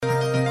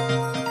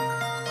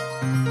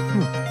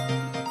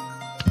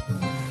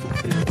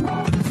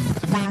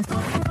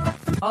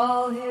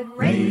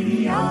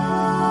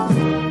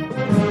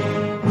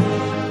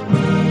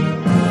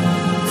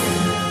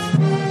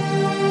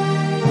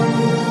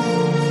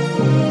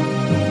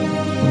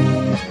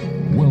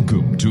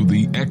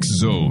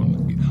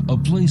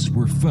place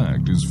where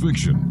fact is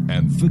fiction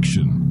and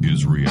fiction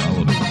is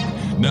reality.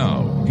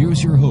 Now,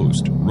 here's your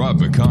host, Rob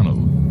McConnell.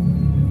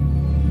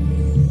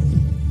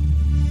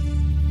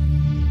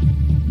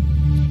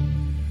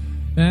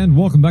 And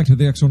welcome back to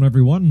the X-Zone,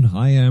 everyone.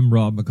 I am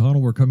Rob McConnell.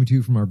 We're coming to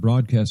you from our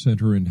broadcast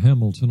center in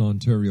Hamilton,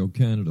 Ontario,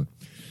 Canada.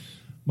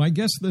 My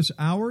guest this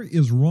hour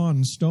is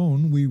Ron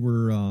Stone. We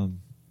were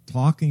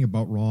talking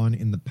about Ron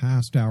in the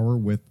past hour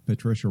with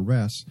Patricia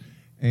Ress,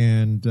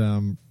 and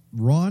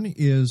Ron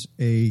is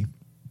a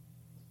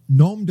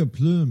nom de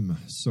plume,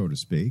 so to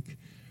speak.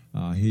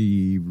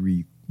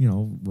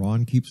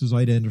 Ron keeps his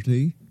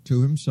identity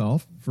to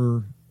himself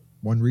for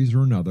one reason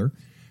or another.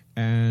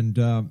 And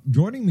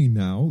joining me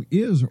now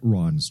is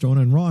Ron Stone.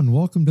 And Ron,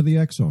 welcome to the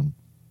X-Zone.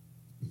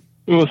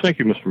 Well, thank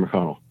you, Mr.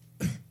 McConnell.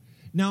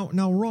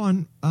 Now,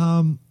 Ron,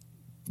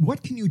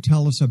 what can you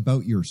tell us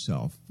about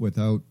yourself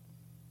without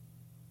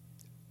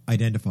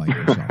identifying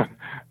yourself?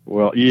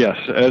 Well, yes,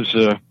 as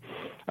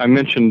I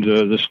mentioned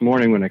this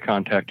morning when I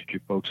contacted you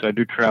folks, I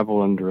do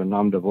travel under a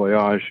nom de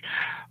voyage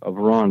of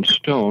Ron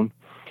Stone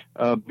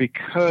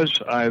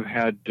because I've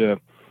had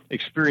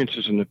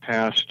experiences in the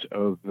past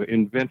of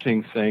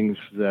inventing things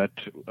that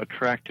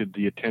attracted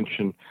the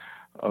attention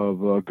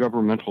of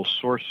governmental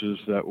sources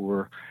that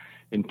were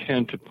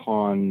intent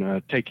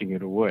upon taking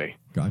it away.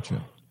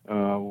 Gotcha.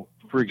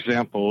 For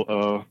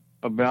example,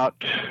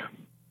 about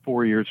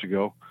 4 years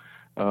ago,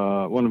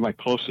 one of my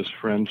closest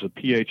friends, a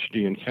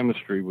PhD in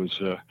chemistry,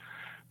 was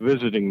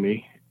visiting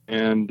me,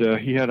 and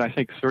he had, I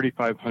think,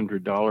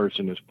 $3,500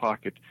 in his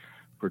pocket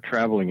for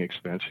traveling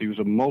expense. He was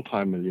a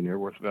multimillionaire,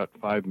 worth about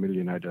 $5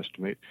 million, I'd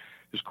estimate.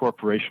 His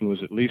corporation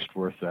was at least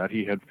worth that.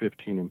 He had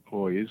 15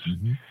 employees.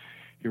 Mm-hmm.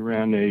 He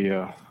ran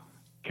a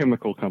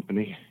chemical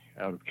company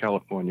out of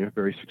California,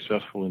 very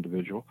successful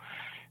individual.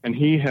 And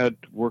he had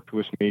worked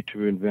with me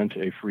to invent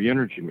a free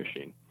energy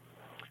machine.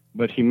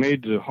 But he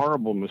made the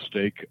horrible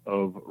mistake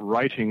of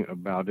writing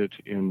about it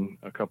in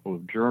a couple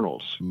of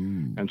journals.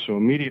 Mm. And so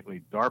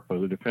immediately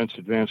DARPA, the Defense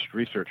Advanced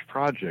Research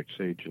Projects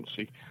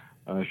Agency,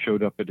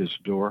 showed up at his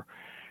door.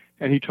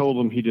 And he told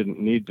them he didn't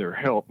need their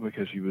help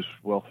because he was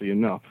wealthy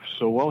enough.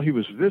 So while he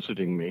was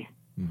visiting me,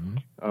 mm-hmm.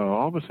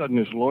 All of a sudden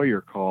his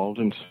lawyer called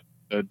and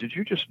said, "Did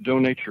you just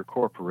donate your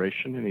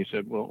corporation?" And he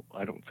said, "Well,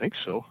 I don't think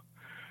so."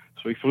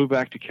 So he flew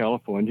back to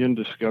California and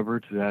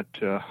discovered that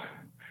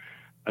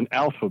an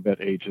alphabet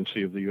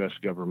agency of the U.S.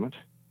 government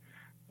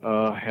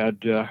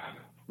had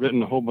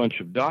written a whole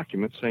bunch of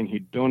documents saying he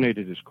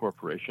donated his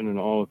corporation and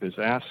all of his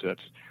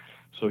assets.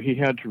 So he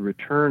had to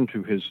return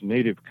to his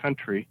native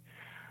country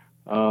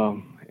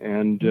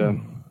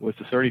with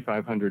the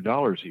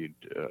 $3,500 he'd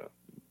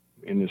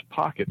in his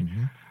pocket,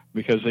 mm-hmm.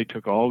 because they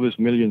took all of his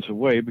millions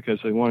away because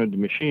they wanted the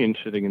machine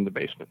sitting in the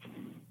basement.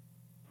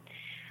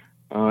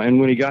 And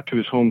when he got to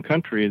his home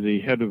country,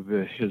 the head of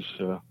his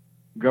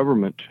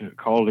government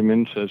called him in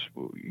and says,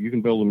 "Well, you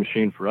can build a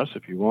machine for us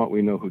if you want.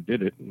 We know who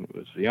did it." And it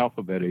was the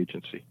Alphabet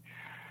Agency.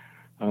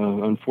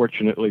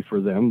 Unfortunately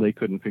for them, they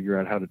couldn't figure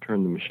out how to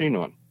turn the machine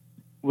on.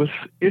 With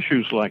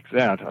issues like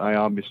that, I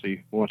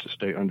obviously want to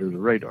stay under the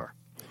radar.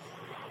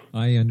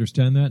 I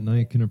understand that, and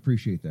I can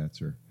appreciate that,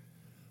 sir.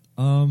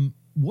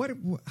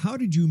 How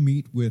did you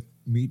meet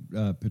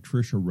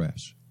Patricia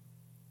Ress?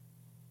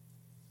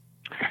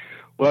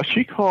 Well,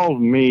 she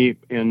called me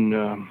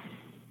in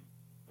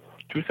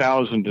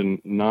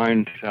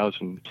 2009,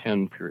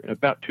 2010 period,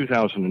 about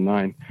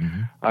 2009.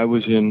 Mm-hmm. I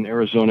was in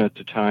Arizona at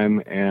the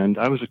time, and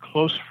I was a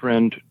close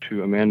friend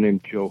to a man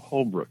named Joe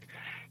Holbrook.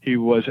 He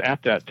was,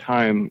 at that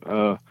time,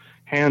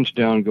 hands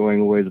down going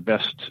away the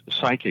best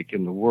psychic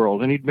in the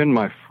world, and he'd been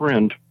my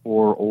friend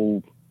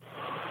for,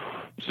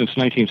 since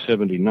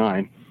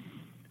 1979.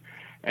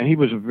 And he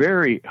was a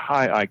very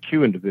high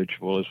IQ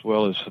individual, as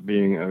well as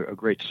being a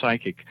great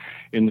psychic.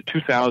 In the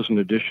 2000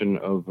 edition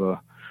of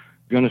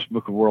Guinness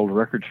Book of World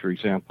Records, for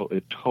example,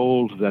 it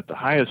told that the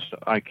highest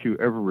IQ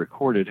ever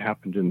recorded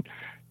happened in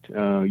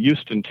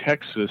Houston,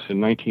 Texas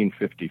in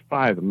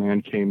 1955. A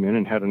man came in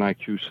and had an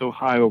IQ so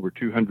high, over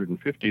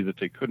 250, that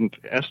they couldn't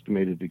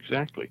estimate it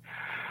exactly.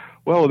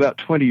 Well, about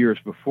 20 years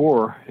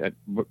before that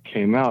book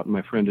came out,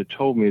 my friend had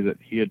told me that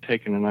he had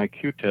taken an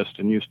IQ test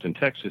in Houston,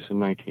 Texas in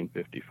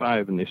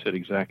 1955, and they said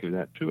exactly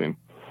that to him.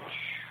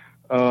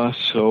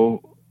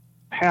 So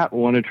Pat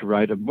wanted to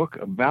write a book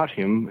about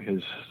him,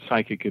 his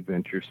psychic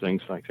adventures,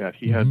 things like that.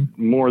 He had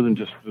more than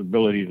just the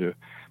ability to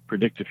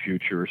predict the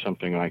future or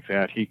something like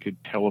that. He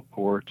could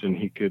teleport, and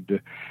he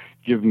could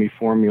give me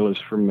formulas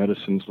for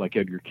medicines like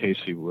Edgar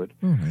Cayce would.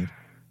 Mm-hmm.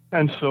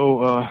 And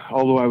so,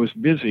 although I was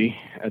busy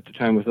at the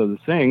time with other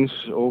things,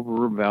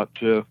 over about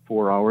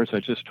 4 hours, I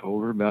just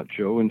told her about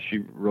Joe, and she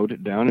wrote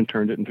it down and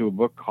turned it into a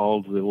book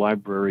called The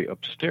Library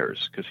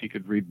Upstairs, because he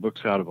could read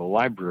books out of a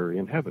library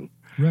in heaven.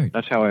 Right.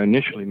 That's how I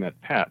initially met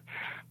Pat.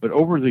 But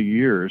over the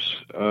years,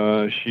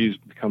 she's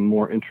become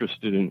more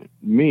interested in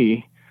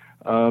me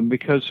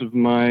because of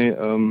my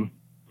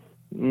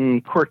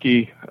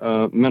quirky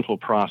mental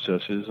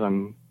processes.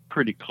 I'm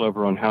pretty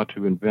clever on how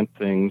to invent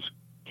things,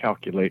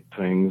 calculate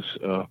things,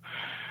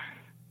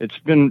 it's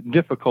been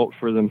difficult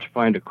for them to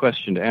find a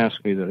question to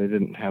ask me that I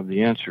didn't have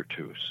the answer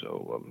to.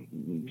 So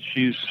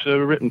she's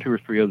written 2 or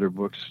 3 other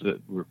books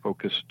that were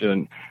focused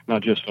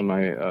not just on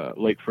my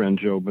late friend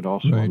Joe, but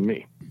also on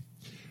me.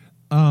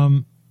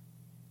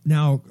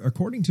 Now,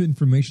 according to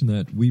information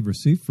that we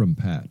received from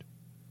Pat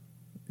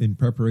in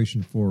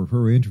preparation for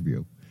her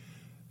interview,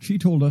 she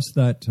told us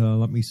that,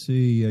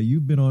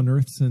 you've been on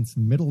Earth since the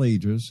Middle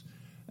Ages,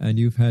 and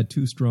you've had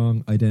 2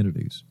 strong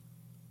identities.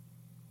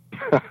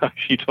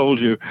 She told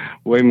you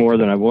way more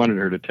than I wanted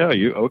her to tell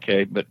you.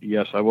 Okay, but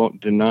yes, I won't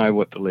deny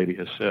what the lady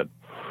has said.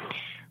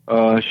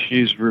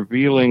 She's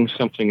revealing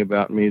something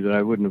about me that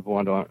I wouldn't have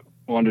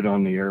wanted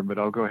on the air, but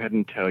I'll go ahead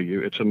and tell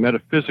you. It's a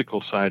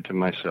metaphysical side to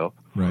myself.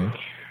 Right.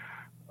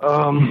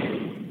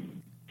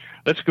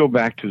 Let's go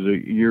back to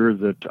the year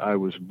that I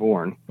was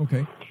born.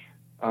 Okay.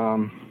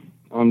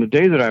 On the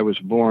day that I was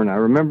born, I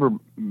remember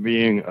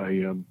being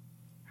a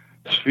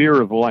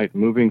sphere of light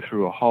moving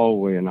through a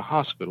hallway in a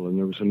hospital, and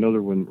there was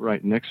another one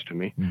right next to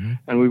me. Mm-hmm.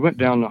 And we went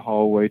down the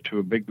hallway to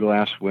a big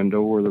glass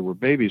window where there were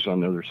babies on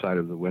the other side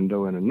of the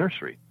window and a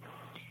nursery.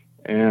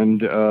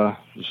 And the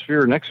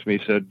sphere next to me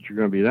said, "You're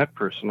going to be that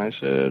person." I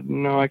said,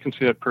 "No, I can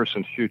see that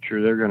person's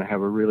future. They're going to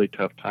have a really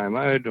tough time."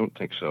 "I don't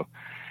think so."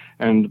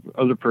 And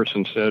the other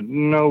person said,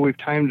 "No, we've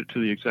timed it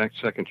to the exact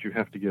second you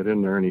have to get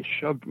in there." And he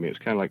shoved me. It's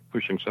kind of like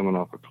pushing someone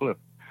off a cliff.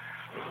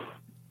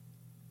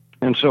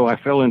 And so I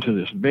fell into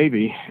this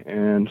baby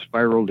and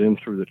spiraled in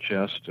through the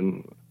chest.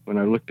 And when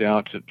I looked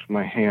out at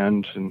my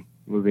hands and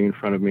moving in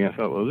front of me, I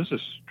thought, well, this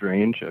is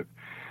strange. I've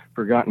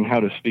forgotten how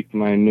to speak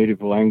my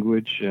native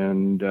language,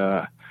 and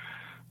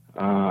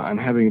I'm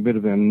having a bit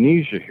of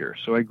amnesia here.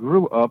 So I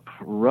grew up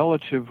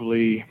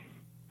relatively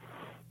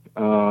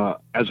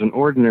as an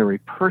ordinary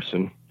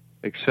person,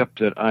 except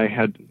that I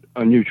had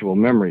unusual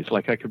memories.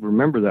 Like I could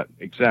remember that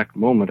exact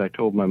moment I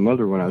told my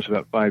mother when I was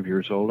about 5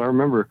 years old. I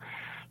remember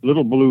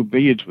little blue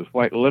beads with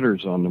white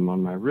letters on them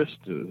on my wrist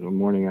the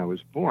morning I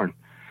was born.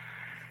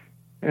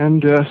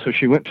 And so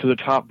she went to the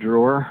top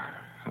drawer,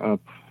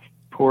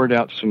 poured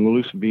out some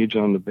loose beads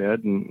on the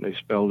bed, and they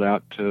spelled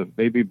out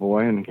baby boy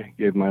and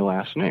gave my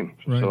last name.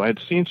 Right. So I had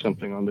seen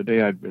something on the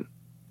day I'd been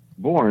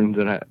born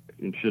that I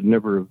should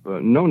never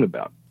have known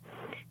about.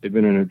 They'd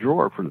been in a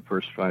drawer for the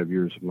first 5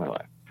 years of my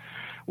life.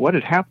 What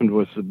had happened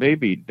was the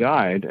baby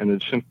died,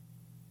 and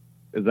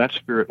that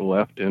spirit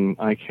left, and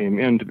I came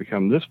in to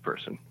become this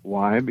person.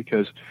 Why?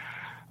 Because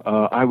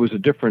I was a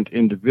different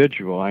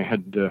individual. I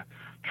had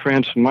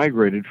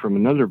transmigrated from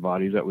another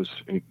body that was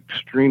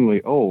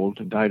extremely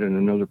old, died in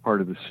another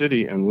part of the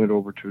city, and went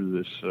over to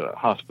this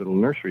hospital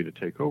nursery to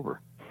take over.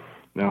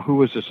 Now, who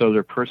was this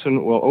other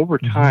person? Well, over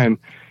time,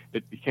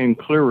 it became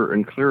clearer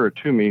and clearer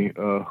to me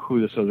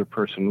who this other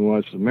person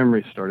was. The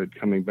memory started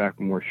coming back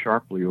more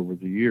sharply over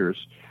the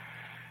years.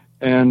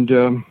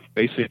 And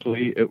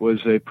basically, it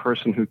was a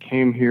person who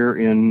came here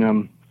in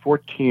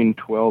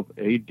 1412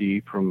 A.D.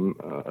 from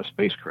a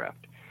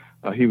spacecraft.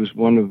 He was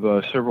one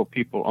of several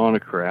people on a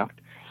craft.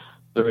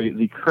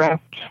 The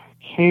craft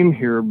came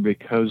here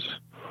because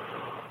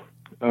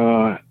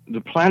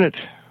the planet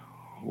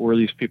where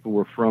these people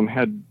were from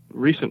had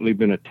recently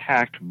been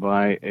attacked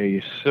by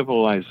a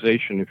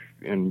civilization,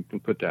 and you can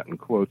put that in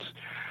quotes,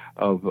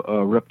 of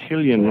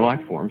reptilian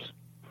life forms.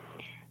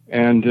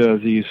 And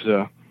these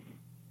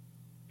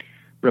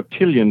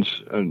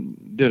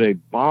reptilians did a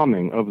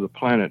bombing of the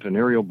planet, an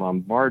aerial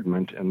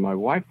bombardment, and my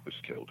wife was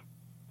killed.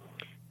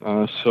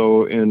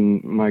 So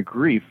in my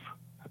grief,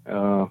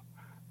 I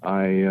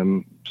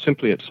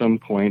simply at some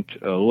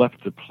point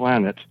left the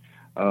planet.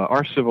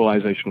 Our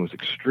civilization was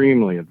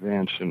extremely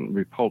advanced and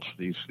repulsed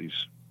these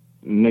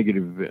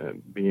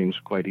negative beings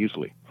quite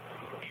easily.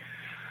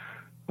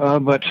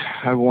 But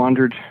I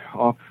wandered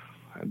off,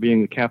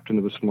 being the captain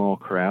of a small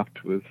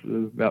craft with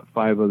about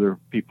 5 other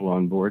people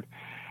on board.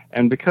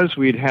 And because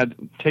we'd had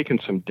taken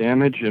some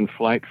damage in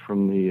flight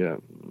from the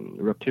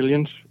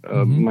reptilians,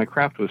 my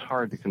craft was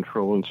hard to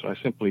control, and so I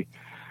simply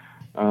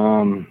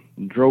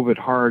drove it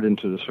hard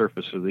into the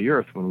surface of the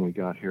earth when we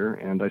got here,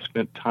 and I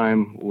spent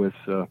time with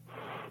the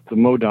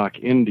Modoc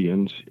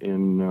Indians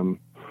in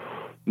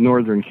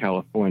northern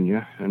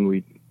California, and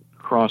we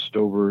crossed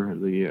over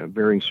the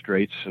Bering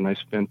Straits, and I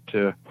spent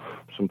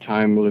some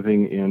time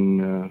living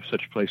in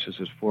such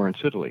places as Florence,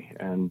 Italy.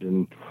 And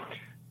in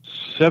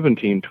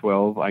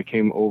 1712, I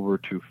came over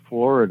to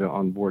Florida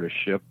on board a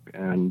ship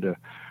and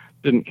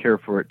didn't care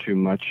for it too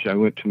much. I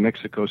went to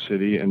Mexico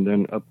City and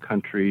then up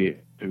country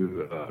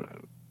to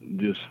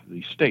the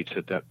States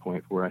at that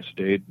point, where I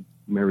stayed,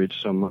 married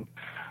someone.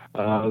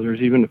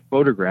 There's even a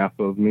photograph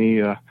of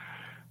me at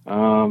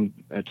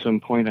some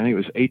point, I think it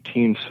was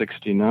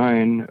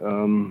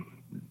 1869,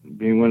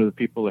 being one of the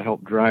people that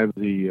helped drive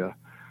the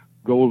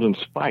Golden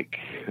Spike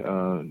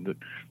that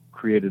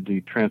created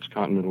the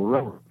Transcontinental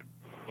Railroad.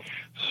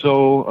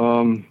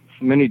 So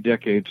many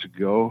decades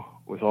ago,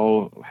 with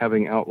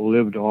having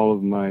outlived all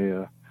of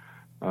my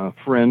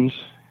friends,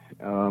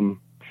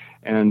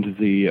 and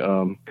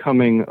the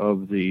coming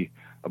of the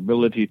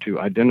ability to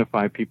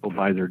identify people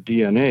by their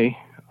DNA,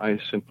 I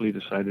simply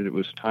decided it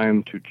was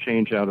time to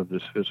change out of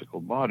this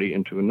physical body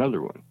into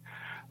another one.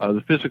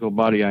 The physical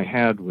body I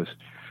had was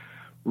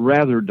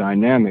rather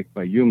dynamic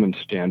by human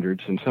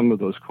standards, and some of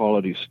those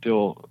qualities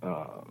still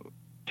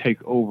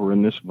take over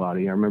in this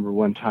body. I remember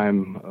one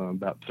time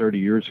about 30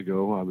 years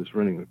ago, I was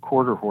running a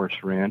quarter horse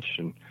ranch,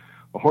 and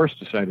a horse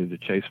decided to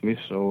chase me,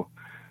 so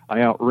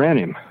I outran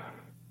him.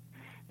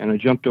 And I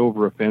jumped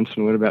over a fence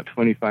and went about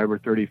 25 or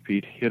 30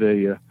 feet, hit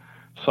a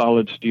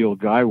solid steel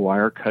guy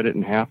wire, cut it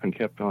in half, and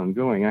kept on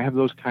going. I have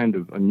those kind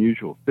of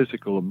unusual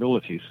physical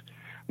abilities.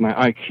 My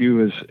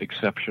IQ is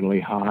exceptionally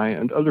high,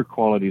 and other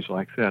qualities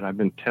like that. I've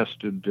been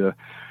tested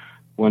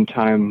one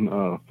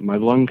time. My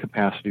lung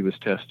capacity was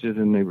tested,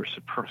 and they were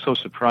so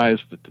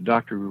surprised that the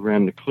doctor who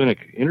ran the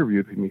clinic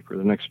interviewed me for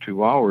the next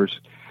 2 hours.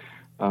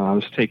 I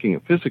was taking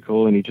a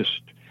physical, and he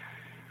just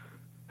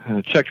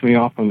checked me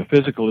off on the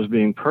physical as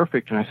being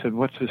perfect. And I said,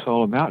 "What's this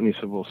all about?" And he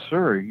said, "Well,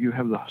 sir, you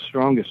have the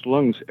strongest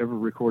lungs ever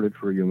recorded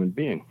for a human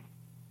being."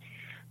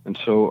 And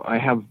so I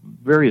have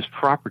various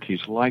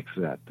properties like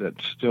that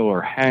still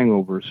are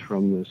hangovers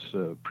from this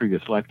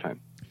previous lifetime.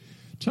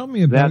 Tell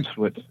me about That's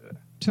what.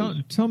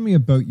 Tell me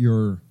about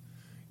your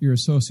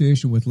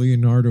association with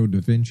Leonardo da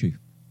Vinci.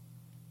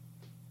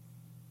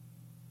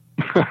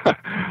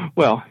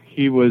 Well,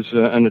 he was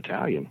an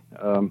Italian,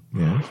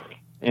 Yes.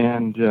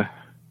 and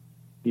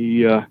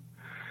he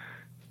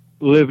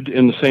lived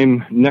in the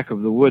same neck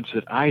of the woods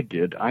that I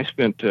did. I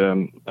spent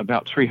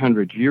about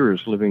 300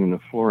 years living in the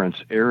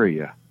Florence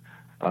area.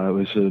 It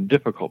was a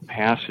difficult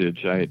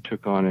passage. I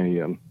took on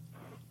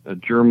a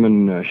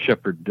German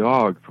shepherd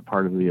dog for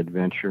part of the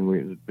adventure,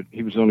 but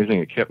he was the only thing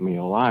that kept me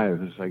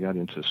alive as I got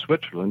into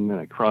Switzerland. And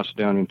I crossed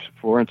down into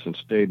Florence and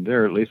stayed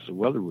there. At least the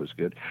weather was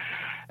good.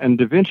 And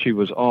Da Vinci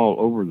was all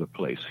over the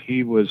place.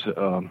 He was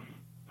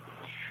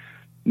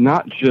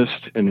not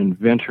just an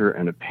inventor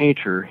and a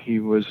painter. He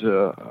was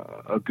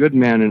a good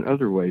man in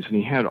other ways, and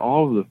he had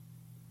all of the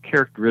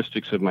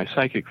characteristics of my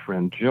psychic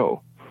friend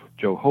Joe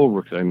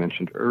Holbrook that I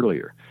mentioned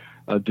earlier.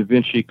 Da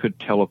Vinci could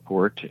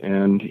teleport,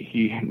 and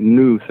he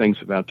knew things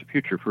about the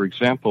future. For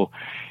example,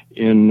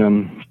 in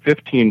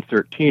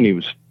 1513, he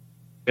was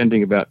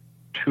spending about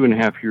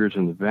 2.5 years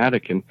in the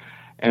Vatican,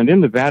 and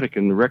in the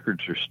Vatican, the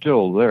records are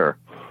still there,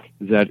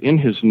 that in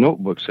his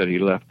notebooks that he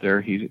left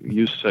there, he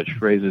used such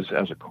phrases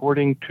as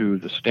according to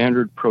the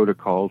standard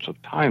protocols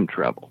of time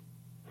travel.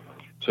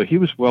 So he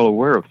was well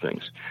aware of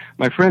things.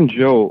 My friend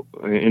Joe,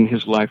 in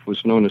his life,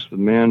 was known as the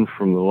man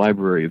from the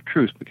Library of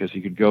Truth because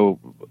he could go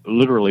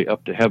literally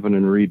up to heaven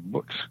and read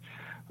books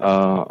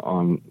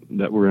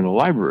that were in a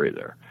library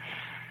there.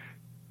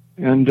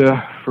 And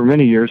for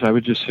many years, I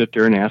would just sit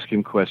there and ask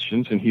him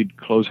questions, and he'd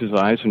close his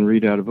eyes and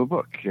read out of a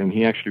book. And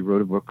he actually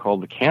wrote a book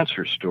called The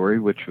Cancer Story,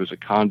 which was a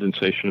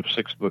condensation of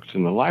 6 books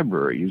in the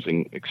library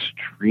using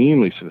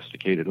extremely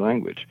sophisticated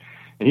language.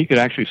 And he could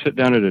actually sit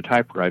down at a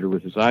typewriter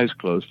with his eyes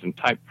closed and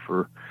type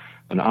for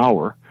an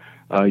hour.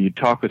 You'd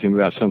talk with him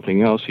about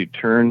something else. He'd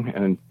turn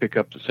and pick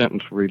up the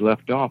sentence where he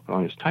left off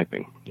on his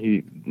typing.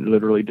 He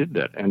literally did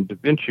that. And Da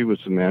Vinci was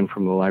the man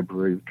from the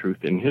Library of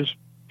Truth in his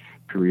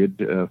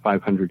period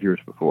 500 years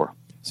before.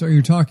 So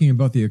you're talking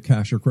about the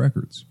Akashic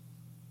Records?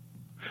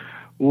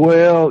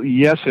 Well,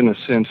 yes, in a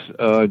sense.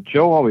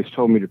 Joe always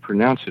told me to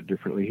pronounce it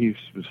differently. He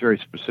was very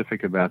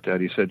specific about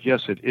that. He said,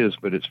 yes, it is,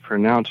 but it's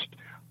pronounced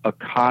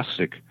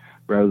Akashic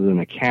rather than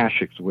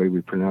Akashic, the way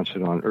we pronounce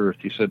it on Earth.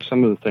 He said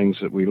some of the things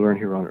that we learn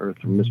here on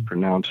Earth are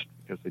mispronounced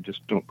because they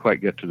just don't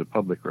quite get to the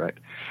public right.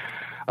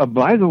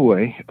 By the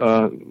way,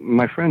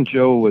 my friend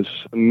Joe was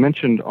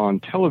mentioned on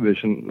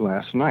television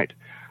last night.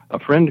 A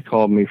friend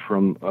called me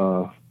from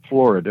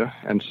Florida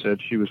and said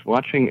she was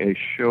watching a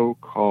show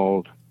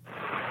called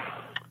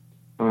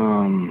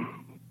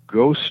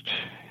Ghost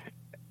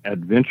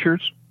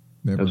Adventures.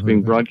 That's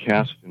being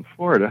broadcast in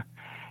Florida.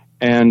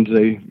 And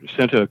they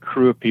sent a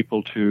crew of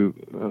people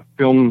to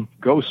film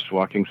ghosts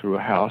walking through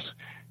a house.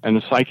 And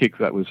the psychic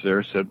that was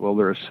there said, well,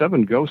 there are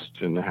 7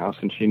 ghosts in the house.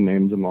 And she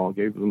named them all,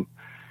 gave them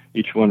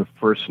each one a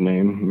first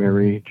name,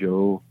 Mary,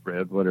 Joe,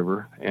 Fred,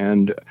 whatever.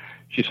 And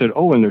she said,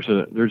 oh, and there's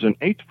an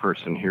 8th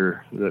person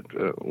here that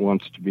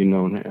wants to be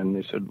known. And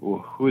they said, well,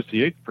 who is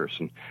the 8th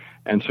person?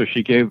 And so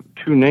she gave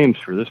 2 names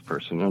for this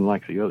person,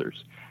 unlike the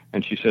others.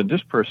 And she said,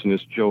 this person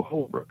is Joe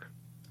Holbrook.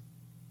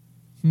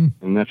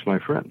 And that's my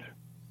friend.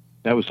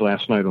 That was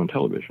last night on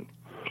television.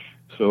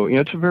 So,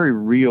 it's a very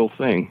real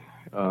thing.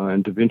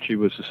 And Da Vinci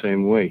was the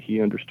same way.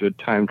 He understood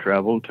time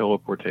travel and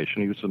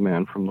teleportation. He was the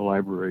man from the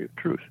Library of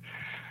Truth.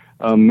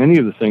 Many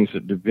of the things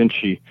that Da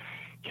Vinci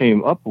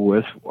came up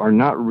with are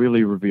not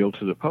really revealed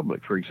to the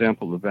public. For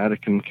example, the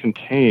Vatican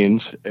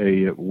contains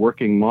a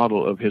working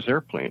model of his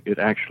airplane. It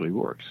actually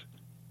works.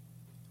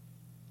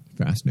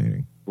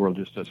 Fascinating. The world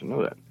just doesn't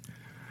know that.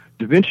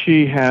 Da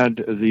Vinci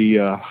had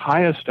the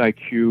highest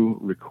IQ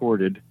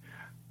recorded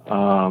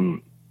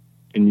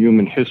in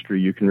human history.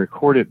 You can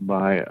record it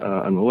by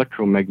an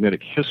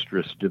electromagnetic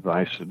hysteris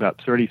device. About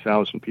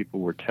 30,000 people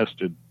were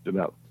tested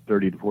about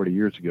 30 to 40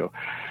 years ago.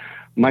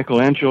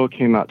 Michelangelo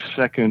came out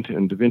second,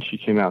 and Da Vinci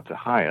came out the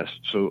highest.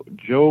 So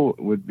Joe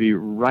would be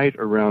right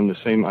around the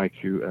same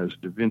IQ as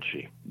Da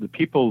Vinci. The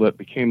people that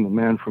became the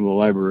man from the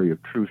Library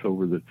of Truth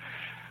over the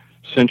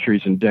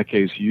centuries and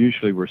decades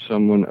usually were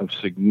someone of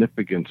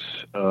significance.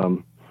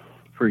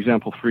 For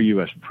example, 3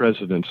 U.S.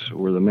 presidents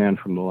were the man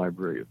from the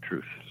Library of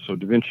Truth. So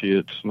Da Vinci,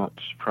 it's not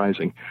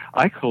surprising.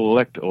 I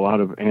collect a lot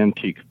of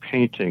antique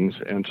paintings,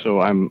 and so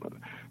I'm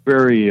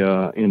very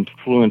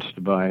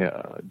influenced by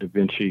Da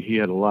Vinci. He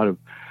had a lot of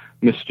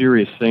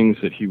mysterious things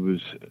that he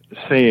was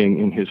saying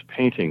in his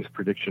paintings,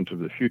 predictions of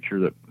the future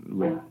that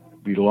would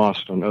be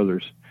lost on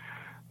others.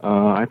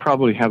 I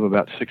probably have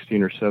about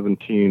 16 or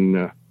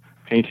 17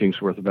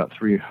 paintings worth about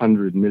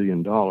 $300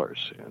 million.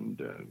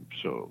 And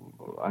so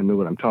I know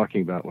what I'm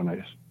talking about when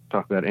I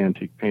talk about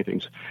antique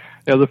paintings.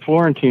 Yeah, the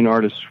Florentine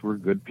artists were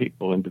good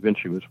people, and Da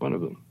Vinci was one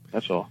of them.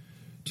 That's all.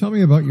 Tell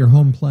me about your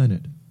home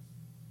planet.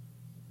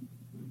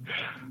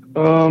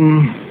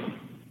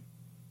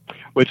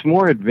 Well, it's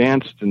more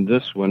advanced than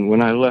this one.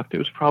 When I left, it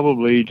was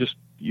probably just,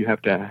 you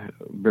have to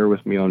bear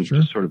with me on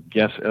just sort of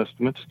guess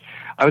estimates.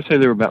 I would say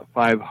they were about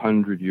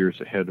 500 years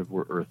ahead of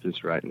where Earth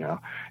is right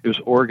now. It was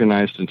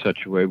organized in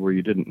such a way where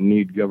you didn't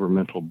need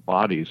governmental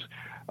bodies.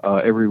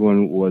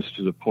 Everyone was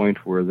to the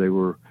point where they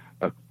were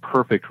a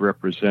perfect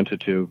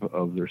representative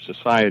of their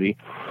society.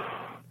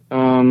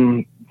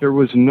 There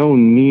was no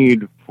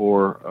need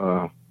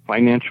for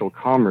financial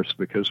commerce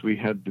because we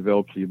had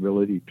developed the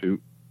ability to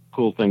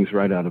pull things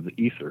right out of the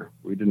ether.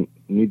 We didn't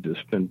need to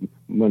spend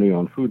money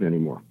on food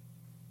anymore.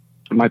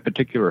 My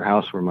particular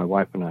house where my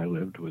wife and I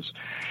lived was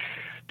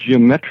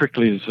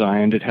geometrically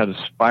designed. It had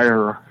a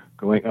spire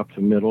going up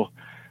the middle.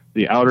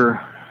 The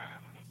outer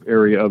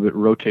area of it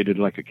rotated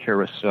like a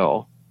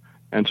carousel.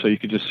 And so you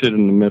could just sit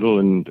in the middle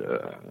and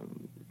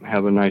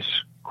have a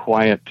nice,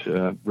 quiet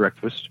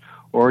breakfast,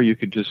 or you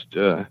could just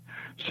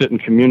sit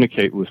and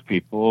communicate with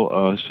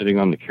people sitting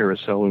on the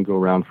carousel and go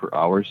around for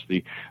hours.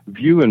 The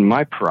view in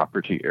my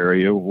property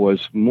area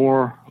was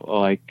more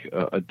like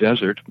a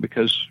desert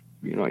because,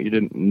 you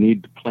didn't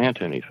need to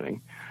plant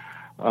anything.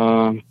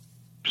 But,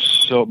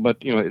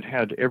 it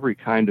had every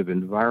kind of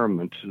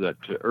environment that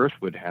Earth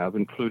would have,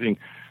 including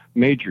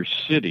major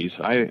cities.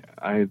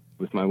 I,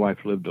 with my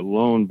wife, lived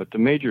alone, but the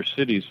major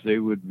cities, they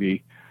would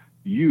be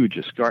huge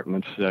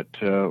escarpments that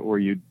where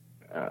you'd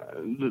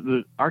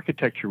the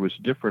architecture was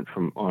different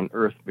from on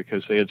Earth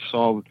because they had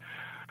solved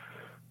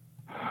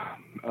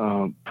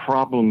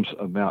problems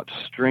about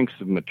strength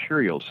of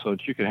materials so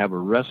that you could have a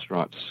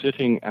restaurant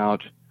sitting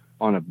out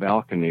on a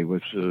balcony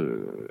with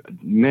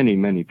many,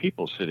 many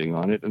people sitting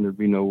on it, and there'd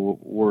be no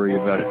worry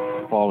about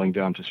it falling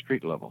down to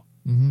street level.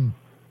 Mm-hmm.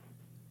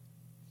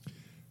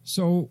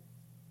 So,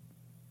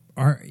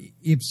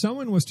 if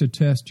someone was to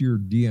test your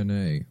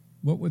DNA,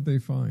 what would they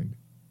find?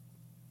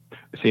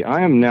 See,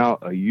 I am now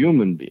a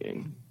human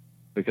being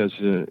because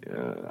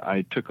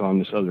I took on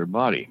this other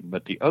body.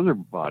 But the other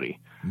body,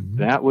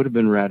 that would have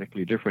been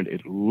radically different.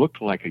 It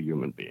looked like a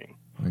human being.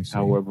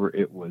 However,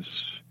 it was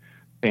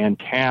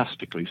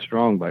fantastically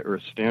strong by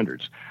Earth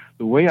standards.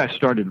 The way I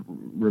started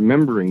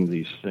remembering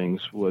these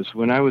things was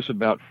when I was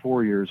about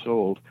 4 years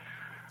old.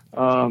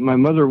 My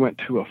mother went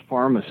to a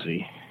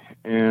pharmacy,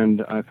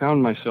 and I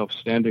found myself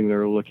standing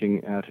there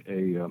looking at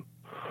a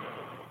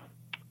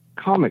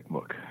comic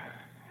book.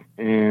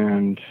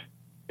 And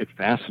it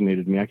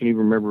fascinated me. I can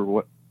even remember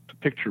what the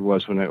picture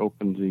was when I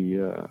opened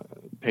the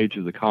page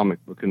of the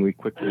comic book, and we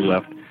quickly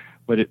left.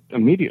 But it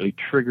immediately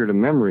triggered a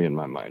memory in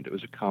my mind. It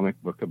was a comic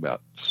book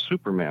about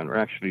Superman, or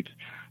actually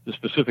the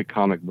specific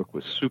comic book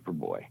was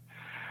Superboy.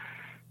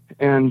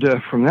 And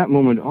from that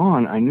moment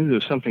on, I knew there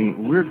was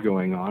something weird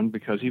going on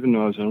because even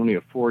though I was only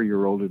a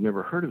 4-year-old who'd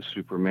never heard of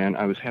Superman,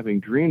 I was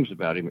having dreams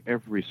about him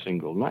every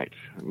single night.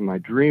 My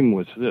dream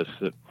was this,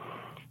 that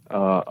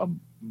a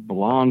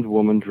blonde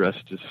woman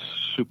dressed as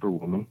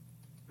Superwoman,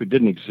 who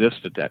didn't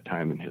exist at that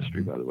time in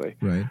history, by the way,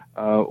 right,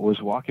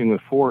 was walking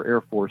with 4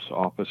 Air Force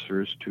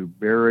officers to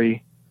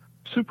bury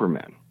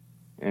Superman.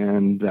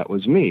 And that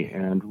was me.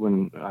 And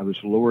when I was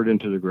lowered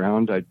into the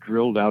ground, I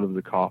drilled out of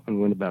the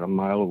coffin, went about a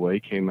mile away,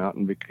 came out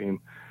and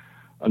became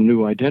a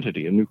new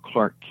identity, a new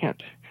Clark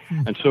Kent.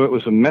 And so it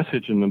was a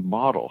message in the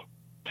bottle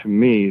to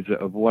me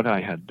of what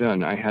I had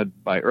done. I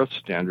had, by Earth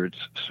standards,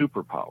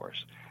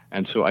 superpowers.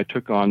 And so I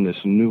took on this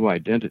new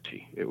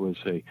identity. It was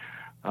a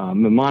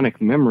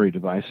mnemonic memory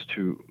device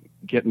to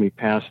get me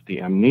past the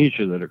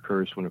amnesia that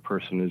occurs when a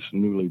person is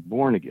newly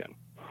born again.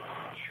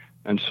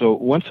 And so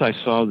once I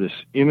saw this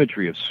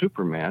imagery of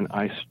Superman,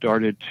 I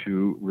started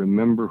to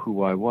remember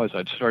who I was.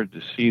 I'd started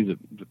to see the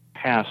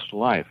past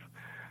life.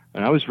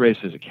 And I was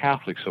raised as a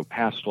Catholic, so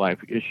past life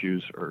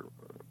issues are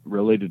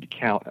related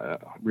to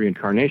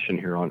reincarnation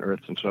here on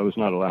Earth, and so I was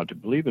not allowed to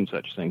believe in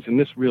such things. And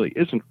this really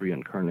isn't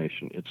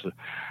reincarnation. It's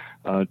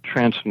a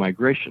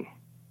transmigration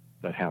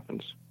that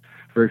happens.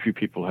 Very few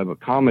people have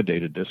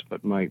accommodated this,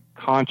 but my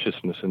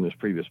consciousness in this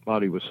previous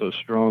body was so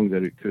strong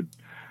that it could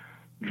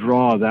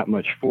draw that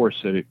much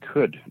force that it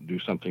could do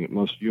something that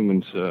most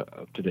humans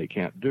today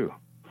can't do.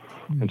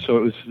 And so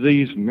it was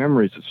these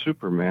memories of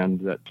Superman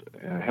that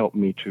helped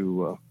me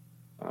to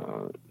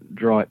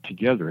draw it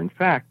together. In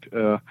fact,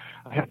 I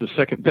have the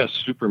second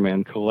best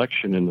Superman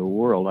collection in the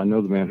world. I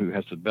know the man who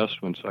has the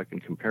best one, so I can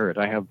compare it.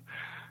 I have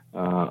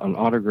an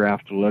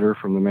autographed letter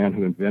from the man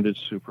who invented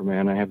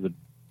Superman. I have the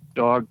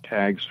dog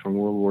tags from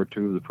World War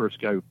II, the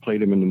first guy who played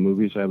him in the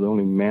movies. I have the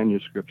only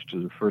manuscripts to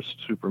the first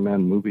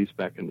Superman movies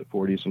back in the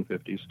 40s and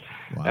 50s.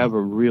 Wow. I have a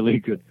really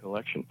good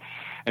collection.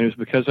 And it was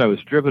because I was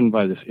driven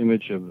by this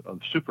image of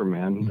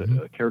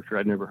Superman, a character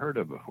I'd never heard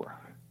of before.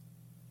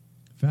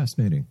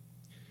 Fascinating.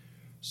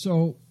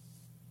 So,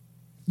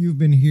 you've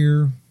been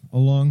here a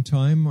long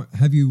time.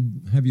 Have you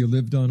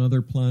lived on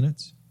other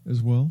planets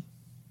as well?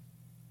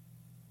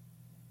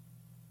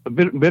 A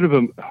bit of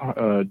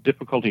a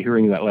difficulty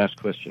hearing that last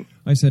question.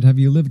 I said, have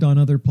you lived on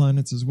other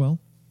planets as well?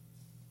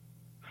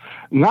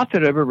 Not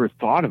that I've ever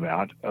thought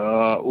about.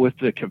 With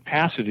the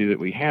capacity that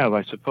we have,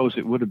 I suppose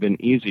it would have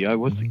been easy. I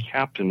was the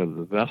captain of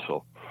the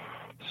vessel,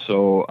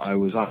 so I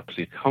was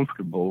obviously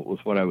comfortable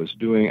with what I was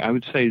doing. I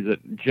would say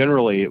that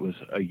generally it was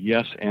a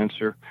yes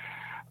answer,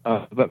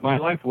 but my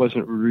life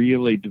wasn't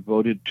really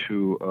devoted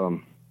to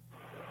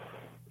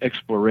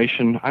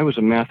exploration. I was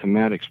a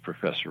mathematics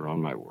professor on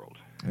my world.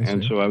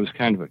 And so I was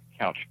kind of a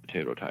couch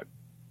potato type.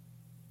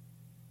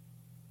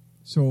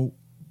 So,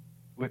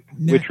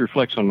 which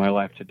reflects on my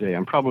life today.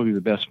 I'm probably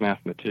the best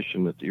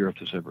mathematician that the Earth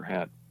has ever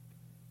had.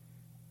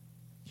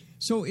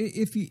 So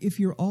if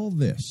you're all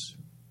this,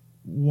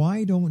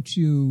 why don't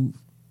you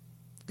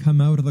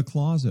come out of the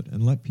closet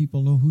and let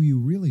people know who you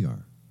really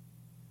are?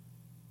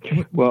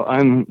 Well,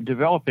 I'm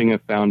developing a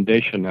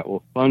foundation that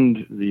will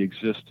fund the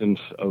existence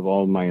of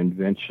all my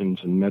inventions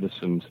and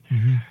medicines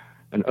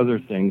and other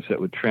things that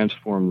would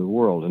transform the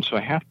world. And so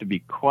I have to be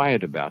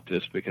quiet about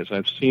this because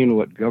I've seen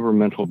what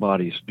governmental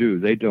bodies do.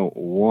 They don't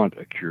want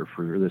a cure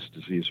for this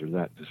disease or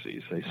that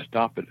disease. They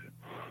stop it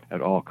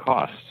at all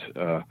costs.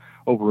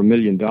 Over $1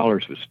 million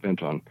was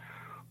spent on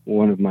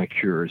one of my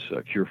cures,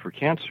 a cure for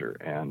cancer,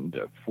 and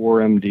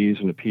 4 MDs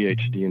and a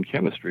PhD in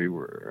chemistry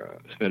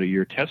spent a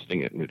year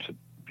testing it, and it's a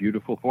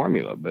beautiful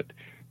formula, but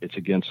it's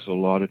against the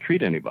law to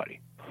treat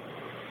anybody.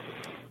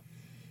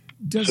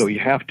 So you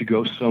have to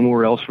go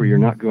somewhere else where you're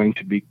not going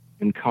to be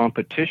in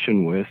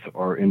competition with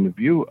or in the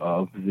view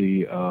of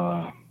the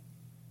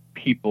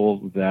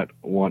people that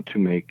want to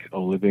make a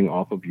living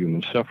off of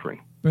human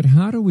suffering. But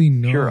how do we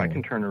know? Sure, I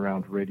can turn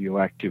around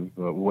radioactive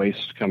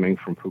waste coming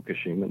from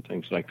Fukushima and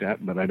things like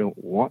that, but I don't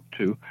want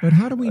to. But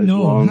how do we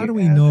know? How do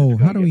we know?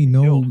 How do we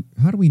know?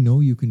 How do we know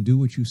you can do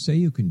what you say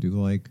you can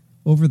do? Like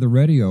over the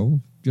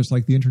radio, just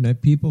like the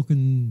internet, people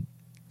can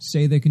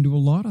say they can do a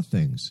lot of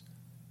things.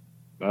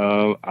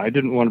 I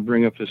didn't want to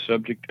bring up this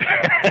subject,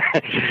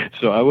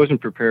 so I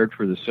wasn't prepared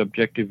for the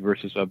subjective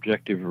versus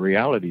objective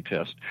reality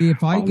test.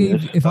 If I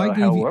gave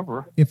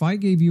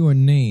you a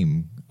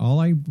name, all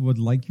I would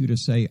like you to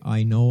say,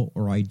 I know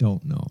or I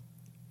don't know.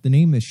 The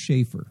name is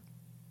Schaefer.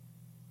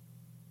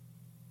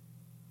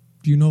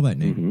 Do you know that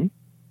name?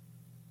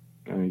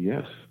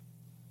 Yes.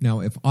 Now,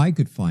 if I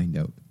could find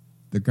out,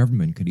 the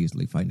government could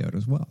easily find out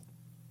as well.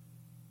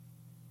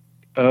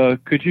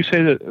 Could you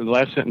say the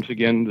last sentence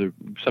again?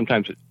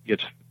 Sometimes it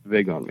gets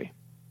vague on me.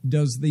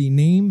 Does the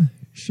name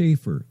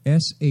Schaefer,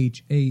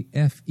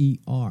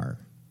 Schafer,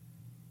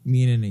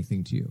 mean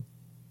anything to you?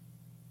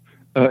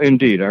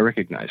 Indeed, I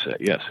recognize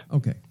that, yes.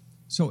 Okay.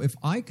 So if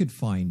I could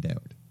find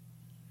out,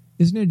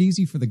 isn't it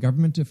easy for the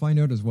government to find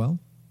out as well?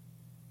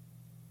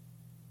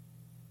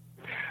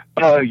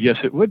 Yes,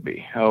 it would be.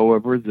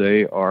 However,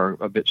 they are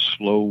a bit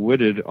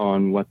slow-witted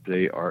on what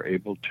they are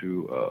able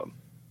to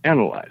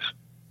analyze.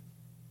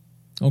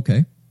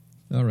 Okay,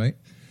 all right.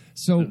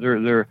 So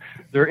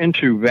they're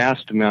into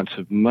vast amounts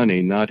of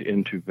money, not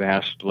into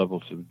vast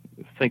levels of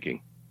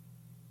thinking.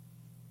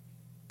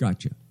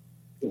 Gotcha.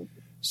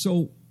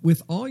 So,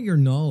 with all your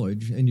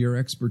knowledge and your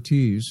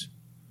expertise,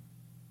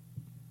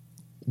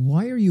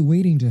 why are you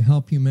waiting to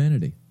help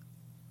humanity?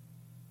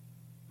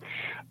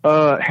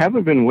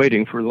 Haven't been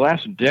waiting. For the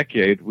last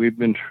decade, we've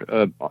been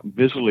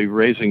busily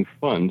raising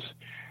funds,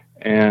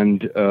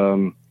 and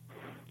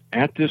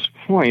at this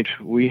point,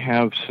 we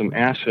have some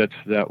assets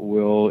that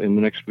will, in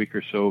the next week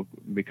or so,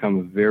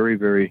 become very,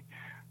 very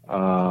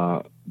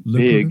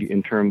big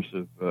in terms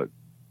of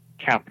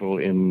capital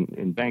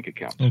in bank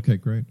accounts. Okay,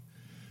 great.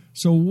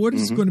 So what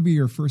is going to be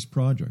your first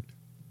project?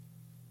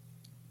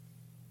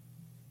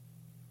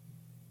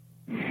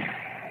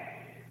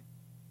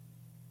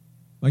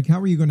 Like,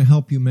 how are you going to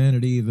help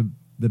humanity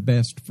the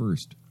best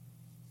first?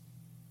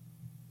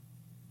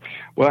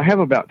 Well, I have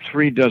about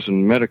 36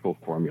 medical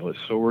formulas,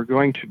 so we're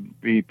going to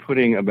be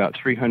putting about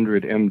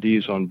 300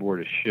 MDs on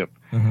board a ship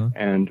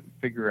and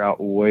figure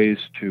out ways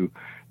to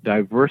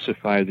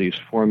diversify these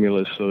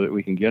formulas so that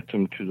we can get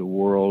them to the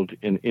world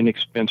in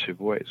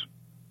inexpensive ways.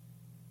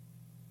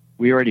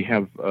 We already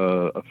have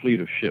a fleet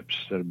of ships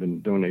that have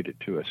been donated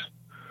to us.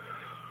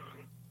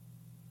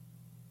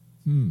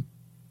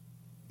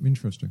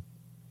 Interesting.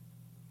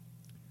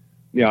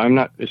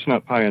 Yeah, it's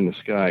not pie in the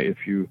sky.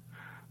 If you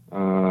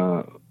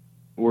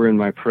were in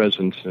my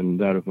presence and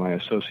that of my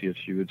associates,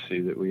 you would see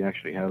that we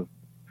actually have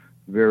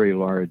very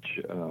large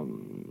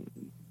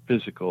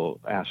physical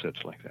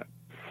assets like that.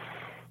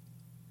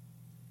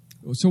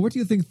 So what do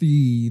you think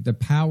the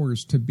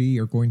powers to be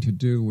are going to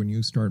do when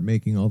you start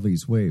making all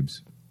these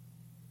waves?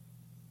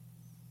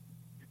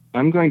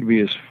 I'm going to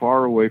be as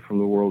far away from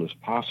the world as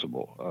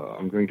possible.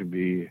 I'm going to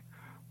be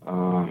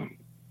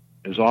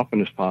as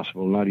often as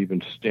possible, not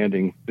even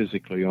standing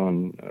physically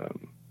on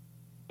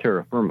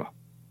terra firma.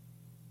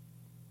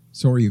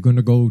 So are you going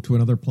to go to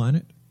another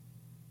planet?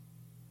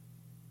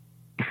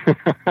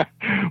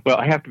 Well,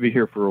 I have to be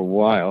here for a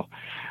while.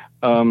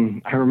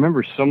 I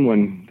remember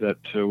someone that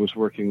was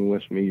working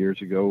with me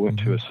years ago went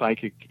to a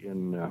psychic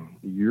in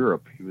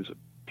Europe. He was a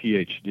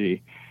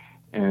PhD,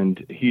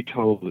 and he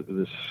told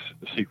this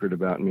secret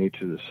about me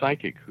to the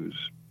psychic, who's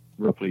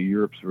roughly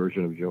Europe's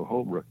version of Joe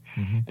Holbrook.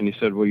 And he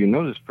said, well, you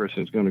know this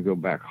person is going to go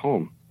back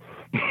home.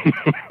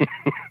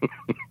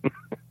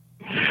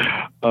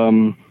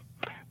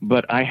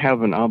 But I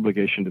have an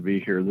obligation to be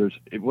here.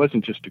 It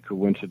wasn't just a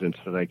coincidence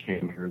that I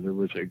came here. There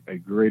was a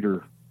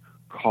greater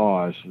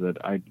cause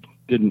that I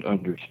didn't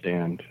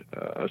understand,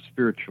 a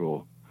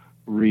spiritual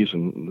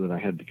reason that I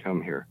had to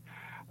come here.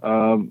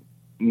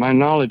 My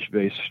knowledge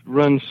base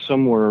runs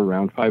somewhere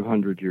around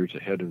 500 years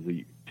ahead of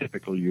the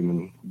typical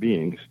human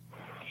beings.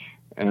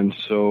 And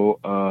so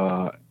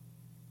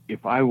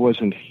if I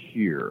wasn't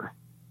here,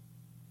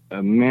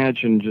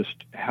 imagine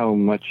just how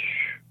much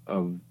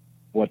of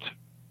what's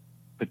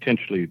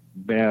potentially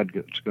bad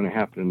that's going to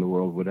happen in the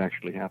world would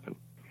actually happen.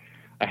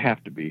 I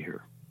have to be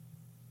here.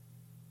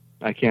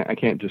 I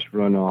can't just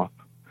run off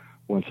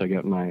once I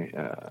get my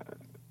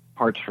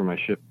parts for my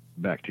ship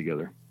back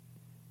together.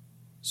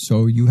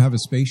 So you have a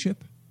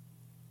spaceship?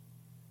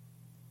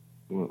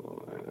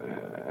 Well,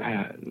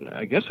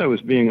 I guess I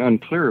was being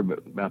unclear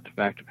about the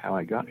fact of how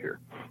I got here.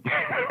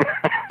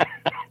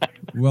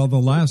 Well, the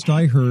last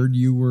I heard,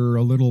 you were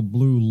a little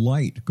blue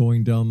light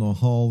going down the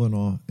hall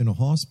in a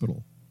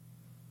hospital.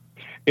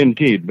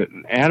 Indeed, but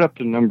add up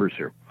the numbers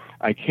here.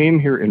 I came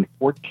here in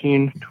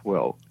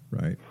 1412.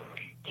 Right.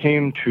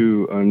 Came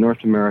to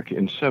North America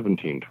in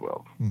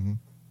 1712. Mm-hmm.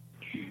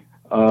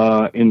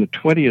 In the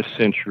 20th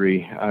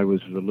century, I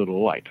was the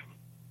little light.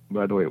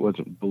 By the way, it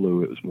wasn't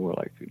blue; it was more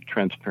like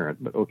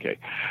transparent. But okay.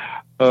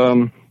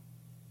 And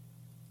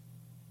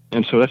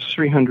so that's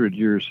 300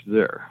 years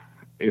there.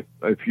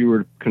 If you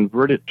were to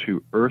convert it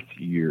to Earth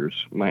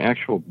years, my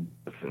actual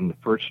birth in the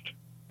first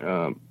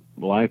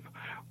life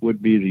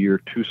would be the year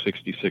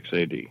 266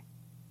 AD.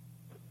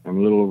 I'm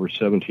a little over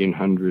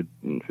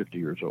 1,750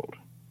 years old,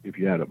 if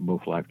you add up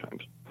both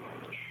lifetimes.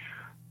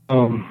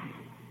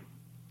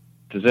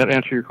 Does that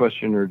answer your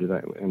question, or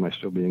am I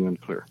still being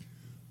unclear?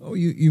 Oh,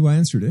 you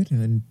answered it,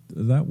 and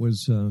that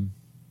was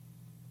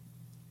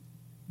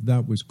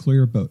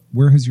clear. But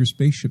where has your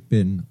spaceship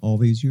been all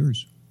these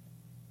years?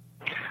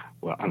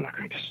 Well, I'm not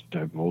going to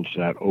divulge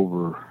that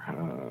over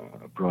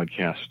a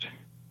broadcast.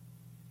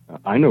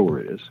 I know where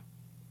it is.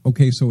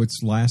 Okay, so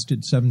it's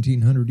lasted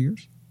 1,700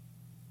 years?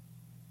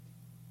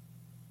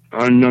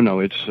 No,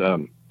 it's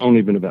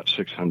only been about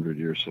 600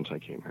 years since I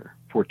came here.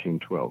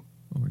 1412.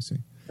 Oh, I see.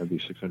 That'd be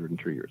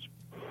 603 years.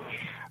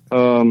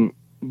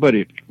 But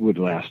it would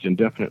last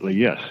indefinitely,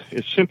 yes.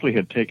 It simply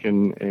had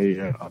taken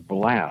a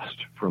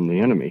blast from the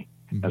enemy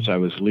as I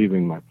was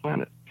leaving my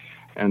planet.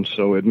 And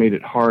so it made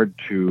it hard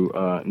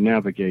to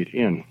navigate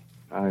in.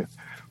 I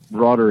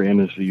brought her in,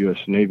 as the U.S.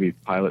 Navy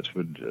pilots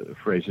would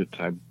phrase it,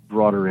 I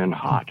brought her in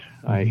hot.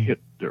 I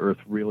hit the Earth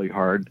really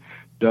hard,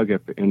 dug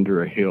up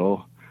under a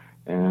hill,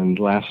 and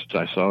last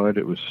I saw it,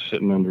 it was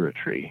sitting under a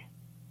tree,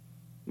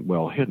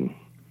 well hidden.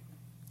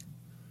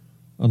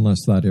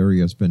 Unless that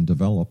area has been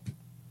developed.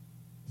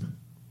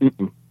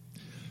 Mm-mm.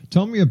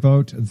 Tell me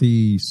about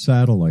the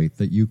satellite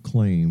that you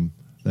claim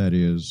that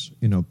is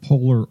in a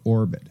polar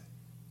orbit,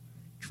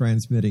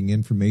 transmitting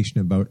information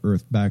about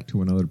Earth back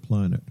to another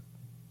planet.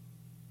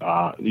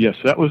 Yes,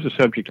 that was the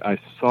subject I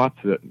thought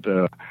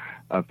that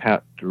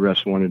Pat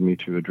Duress wanted me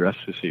to address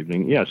this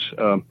evening. Yes.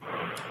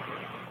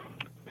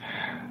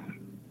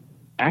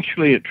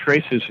 Actually, it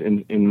traces,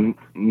 in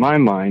my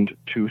mind,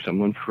 to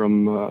someone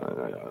from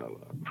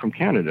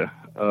Canada.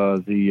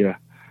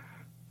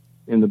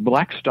 In the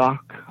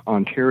Blackstock,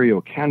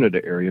 Ontario, Canada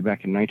area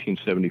back in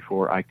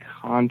 1974, I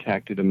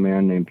contacted a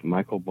man named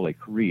Michael Blake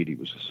Reed. He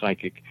was a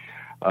psychic.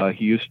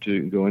 He used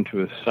to go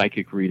into a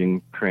psychic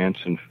reading trance,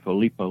 and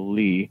Philippa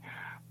Lee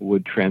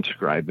would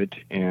transcribe it,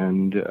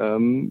 and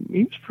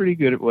he was pretty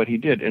good at what he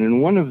did. And in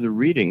one of the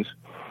readings,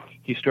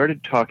 he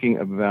started talking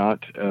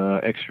about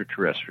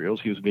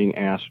extraterrestrials. He was being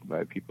asked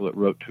by people that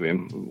wrote to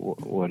him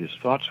what his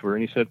thoughts were,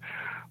 and he said,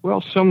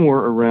 well, somewhere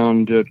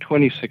around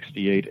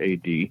 2068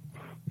 AD,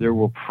 there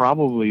will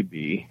probably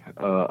be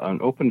an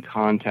open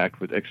contact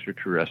with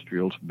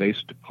extraterrestrials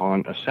based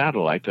upon a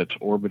satellite that's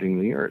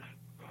orbiting the Earth.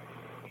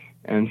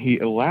 And he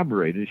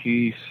elaborated.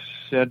 He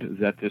said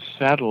that this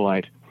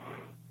satellite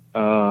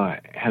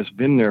has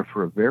been there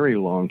for a very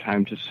long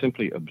time, just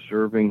simply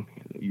observing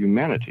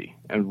humanity.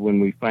 And when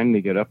we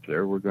finally get up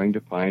there, we're going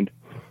to find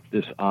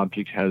this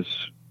object has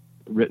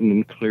written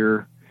in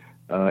clear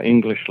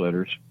English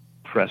letters,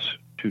 press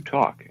to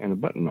talk, and a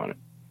button on it.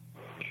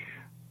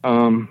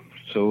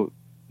 So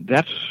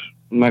that's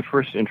my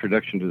first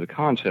introduction to the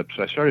concept.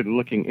 So I started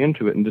looking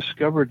into it and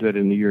discovered that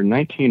in the year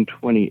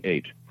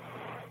 1928,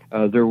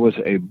 there was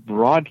a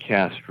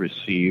broadcast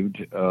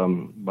received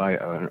by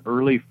an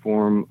early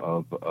form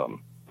of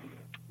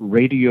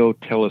radio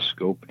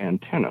telescope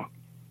antenna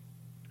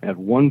at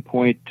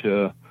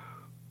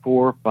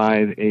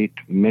 1.458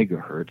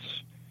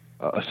 megahertz.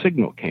 A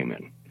signal came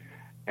in,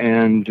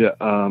 and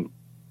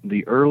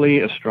the early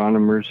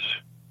astronomers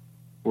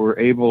were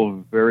able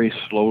very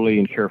slowly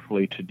and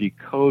carefully to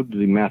decode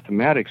the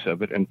mathematics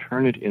of it and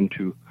turn it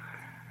into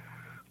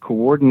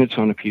coordinates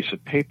on a piece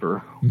of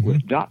paper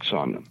with dots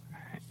on them.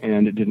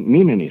 And it didn't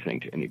mean anything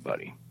to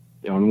anybody.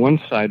 On one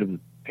side of the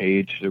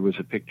page, there was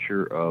a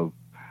picture of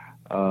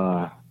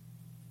a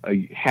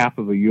half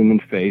of a human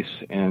face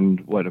and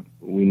what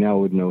we now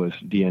would know as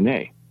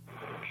DNA.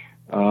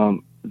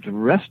 The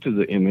rest of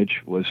the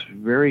image was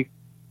very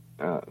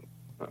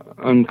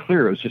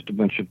unclear. It was just a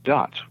bunch of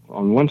dots.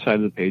 On one side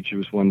of the page, there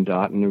was one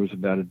dot, and there was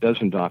about a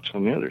dozen dots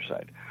on the other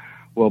side.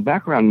 Well,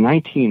 back around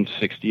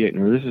 1968,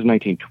 or this is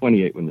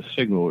 1928 when the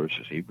signal was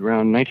received,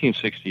 around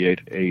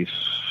 1968,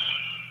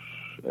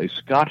 a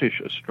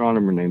Scottish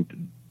astronomer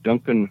named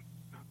Duncan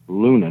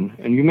Lunan,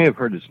 and you may have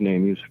heard his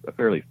name, he was a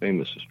fairly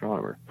famous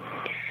astronomer,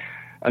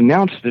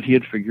 announced that he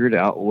had figured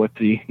out what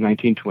the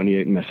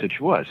 1928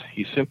 message was.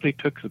 He simply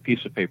took the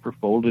piece of paper,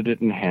 folded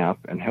it in half,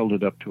 and held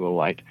it up to a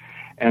light,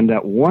 and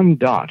that one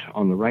dot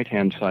on the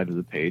right-hand side of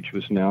the page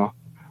was now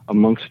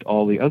amongst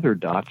all the other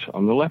dots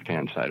on the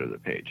left-hand side of the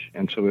page.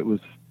 And so it was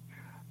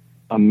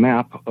a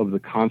map of the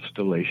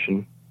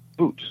constellation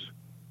Bootes.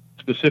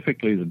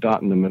 Specifically, the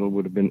dot in the middle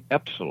would have been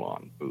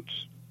Epsilon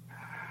Bootes.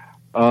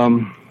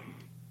 And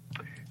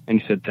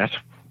he said, that's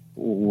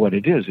what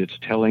it is. It's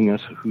telling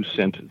us who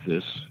sent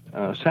this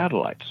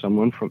satellite,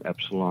 someone from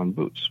Epsilon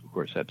Bootes. Of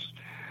course, that's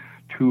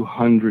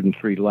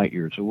 203 light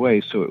years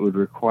away, so it would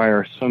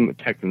require some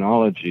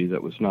technology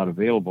that was not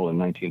available in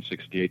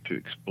 1968 to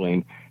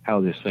explain how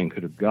this thing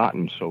could have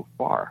gotten so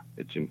far.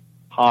 It's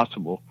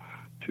impossible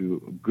to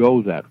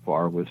go that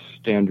far with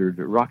standard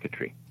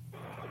rocketry.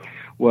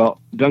 Well,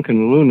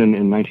 Duncan Lunan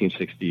in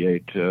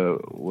 1968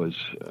 was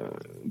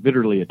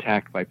bitterly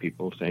attacked by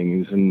people saying he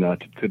was a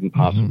nut, it couldn't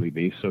possibly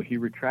be, so he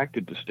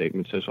retracted the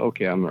statement, says,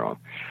 okay, I'm wrong.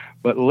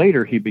 But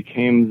later he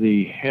became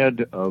the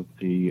head of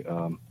the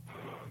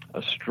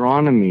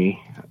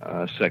astronomy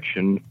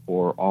section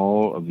for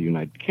all of the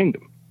United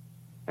Kingdom.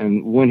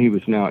 And when he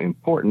was now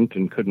important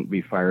and couldn't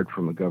be fired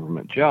from a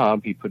government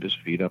job, he put his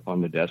feet up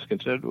on the desk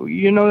and said, well,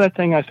 you know that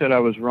thing I said I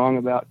was wrong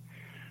about?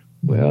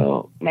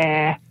 Well,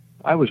 nah,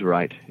 I was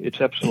right.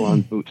 It's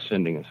Epsilon Bootes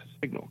sending us a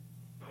signal.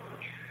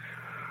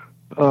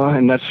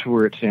 And that's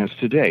where it stands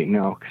today.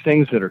 Now,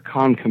 things that are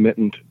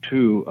concomitant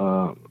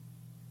to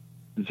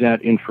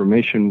that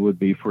information would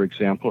be, for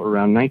example,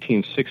 around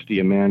 1960,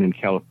 a man in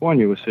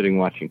California was sitting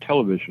watching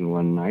television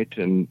one night,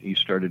 and he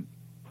started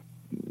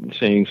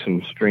saying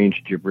some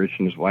strange gibberish,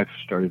 and his wife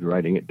started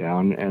writing it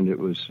down, and it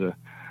was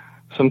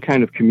some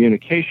kind of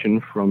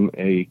communication from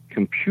a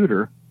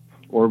computer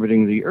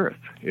orbiting the Earth.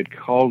 It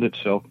called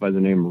itself by the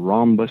name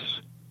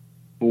Rhombus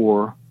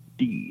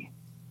 4D,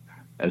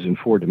 as in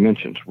 4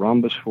 dimensions.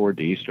 Rhombus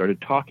 4D started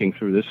talking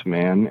through this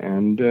man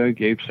and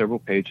gave several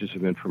pages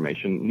of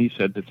information, and he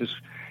said that this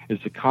is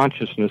the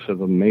consciousness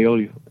of a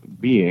male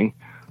being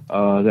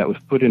that was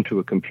put into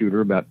a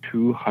computer about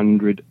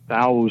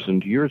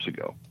 200,000 years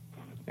ago,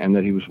 and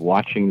that he was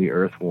watching the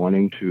Earth,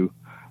 wanting to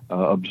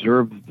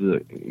observe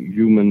the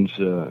humans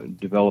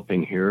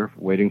developing here,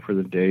 waiting for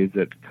the day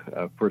that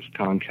first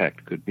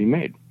contact could be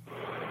made.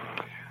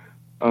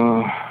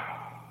 That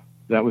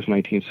was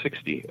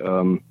 1960.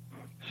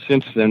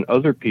 Since then,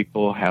 other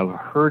people have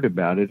heard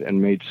about it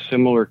and made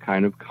similar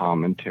kind of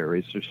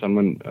commentaries. There's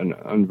an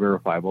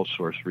unverifiable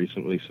source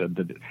recently said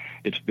that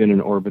it's been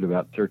in orbit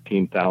about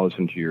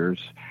 13,000 years,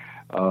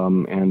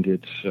 and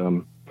it's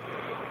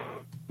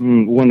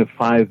one of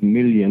 5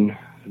 million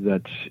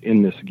that's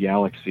in this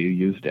galaxy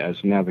used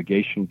as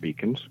navigation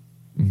beacons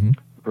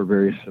for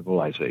various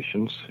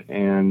civilizations.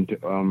 And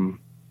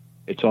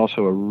it's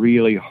also a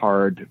really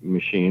hard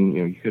machine.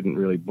 You couldn't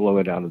really blow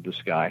it out of the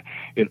sky.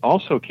 It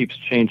also keeps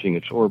changing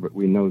its orbit.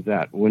 We know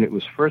that. When it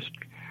was first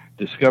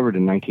discovered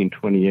in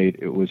 1928,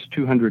 it was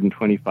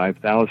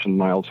 225,000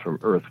 miles from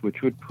Earth,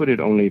 which would put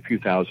it only a few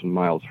thousand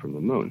miles from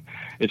the moon.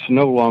 It's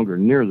no longer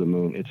near the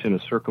moon. It's in a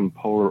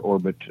circumpolar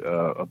orbit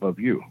above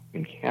you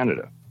in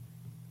Canada.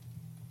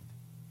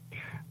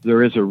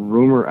 There is a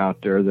rumor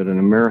out there that an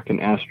American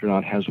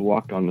astronaut has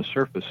walked on the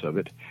surface of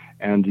it,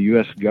 and the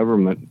U.S.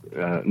 government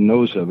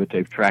knows of it.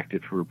 They've tracked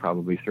it for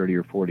probably 30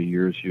 or 40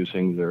 years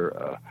using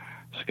their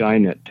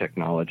Skynet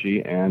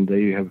technology, and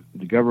the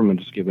government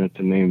has given it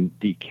the name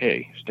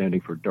DK, standing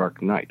for Dark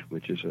Knight,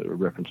 which is a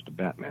reference to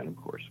Batman, of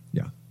course.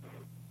 Yeah.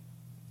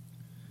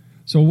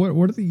 So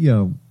what's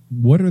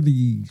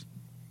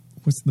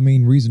the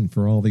main reason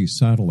for all these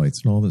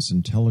satellites and all this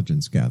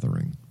intelligence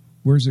gathering?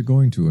 Where's it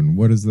going to, and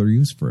what is their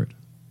use for it?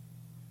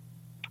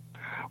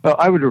 Well,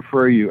 I would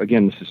refer you,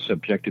 again, this is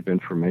subjective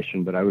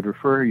information, but I would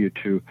refer you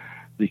to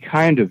the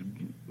kind of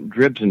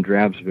dribs and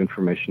drabs of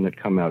information that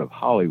come out of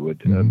Hollywood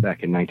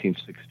back in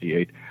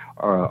 1968.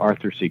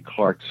 Arthur C.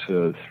 Clarke's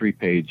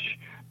three-page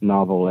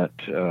novelette,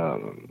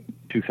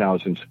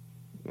 2000's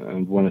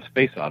When a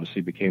Space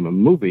Odyssey, became a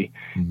movie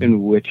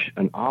in which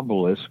an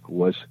obelisk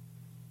was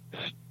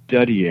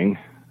studying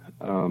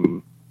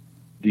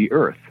the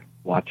Earth,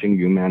 watching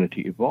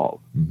humanity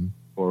evolve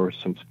for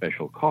some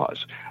special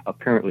cause.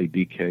 Apparently,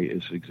 DK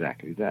is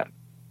exactly that.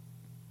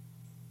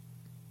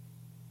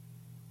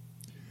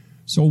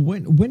 So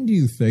when do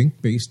you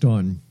think, based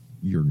on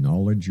your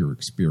knowledge, your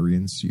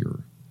experience,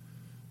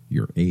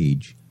 your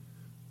age,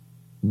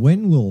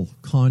 when will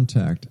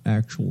contact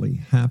actually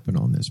happen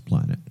on this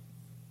planet?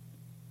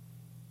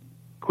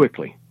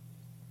 Quickly.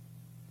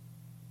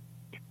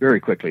 Very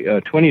quickly.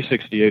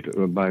 2068,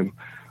 by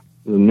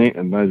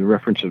the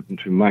reference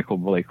to Michael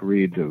Blake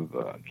Reed of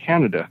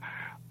Canada,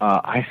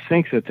 I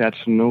think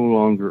that's no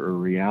longer a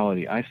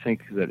reality. I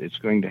think that it's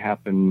going to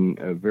happen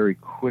very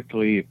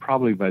quickly.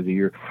 Probably by the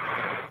year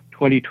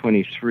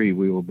 2023,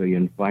 we will be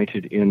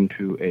invited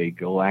into a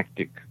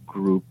galactic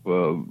group,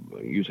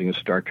 using a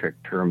Star Trek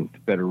term,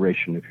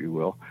 Federation, if you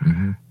will.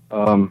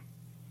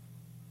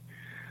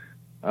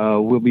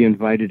 We'll be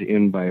invited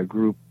in by a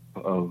group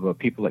of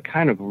people that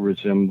kind of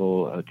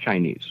resemble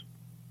Chinese.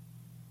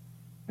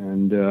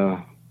 And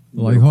I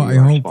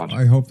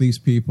hope these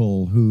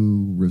people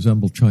who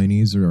resemble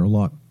Chinese are a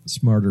lot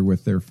smarter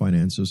with their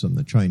finances than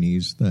the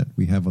Chinese that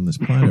we have on this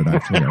planet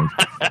actually are.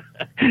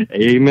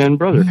 Amen,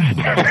 brother.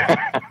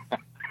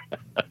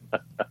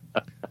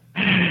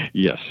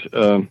 Yes,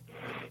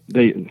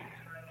 they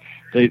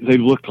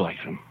look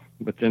like them,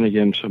 but then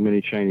again, so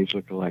many Chinese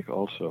look alike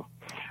also.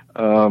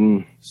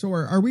 So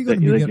are we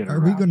going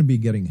to be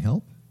getting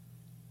help?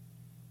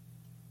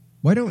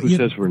 Why don't Who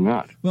says we're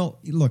not? Well,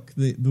 look,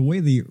 the way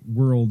the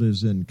world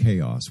is in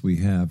chaos, we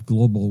have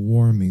global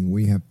warming,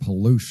 we have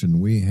pollution,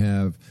 we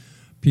have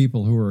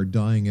people who are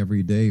dying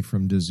every day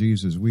from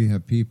diseases, we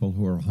have people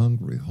who are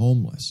hungry,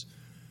 homeless.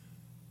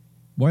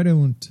 Why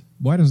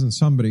doesn't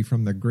somebody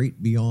from the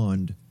great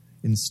beyond,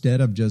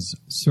 instead of just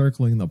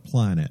circling the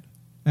planet,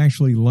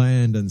 actually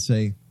land and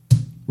say,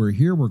 we're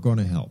here, we're going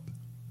to help?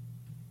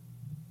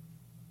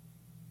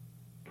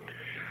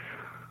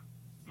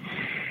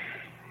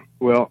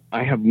 Well,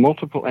 I have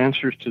multiple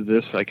answers to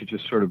this. I could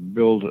just sort of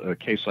build a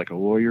case like a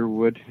lawyer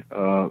would.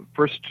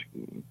 First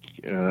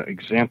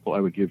example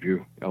I would give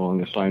you along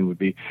this line would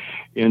be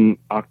in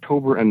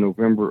October and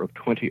November of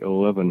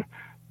 2011,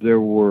 there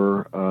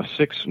were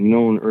 6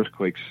 known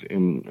earthquakes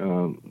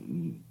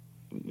in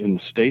the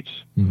States.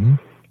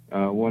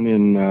 One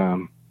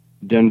in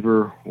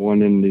Denver,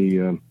 one in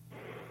the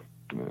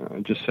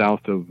just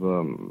south of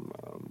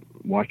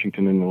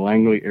Washington in the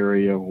Langley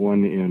area,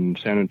 one in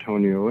San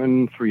Antonio,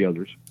 and 3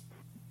 others.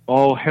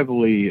 All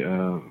heavily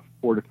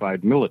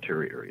fortified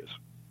military areas.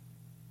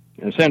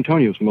 And San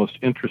Antonio is most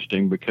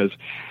interesting because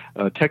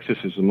Texas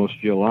is the most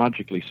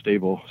geologically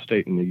stable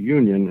state in the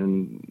Union,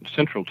 and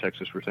central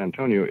Texas, where San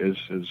Antonio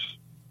has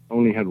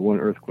only had one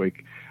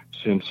earthquake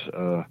since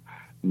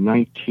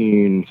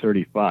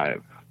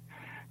 1935,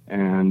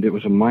 and it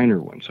was a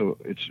minor one. So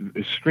it's an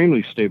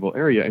extremely stable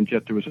area, and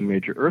yet there was a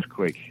major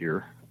earthquake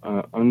here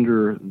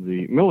under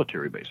the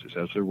military bases,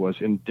 as there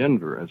was in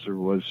Denver, as there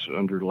was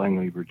under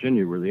Langley,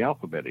 Virginia, where the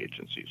alphabet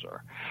agencies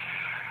are.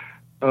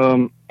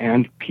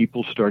 And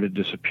people started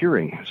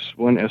disappearing.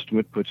 One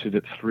estimate puts it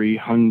at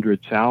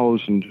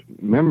 300,000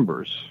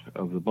 members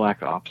of the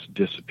Black Ops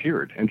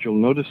disappeared. And you'll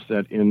notice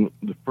that in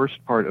the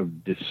first part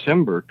of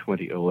December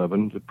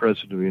 2011, the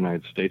President of the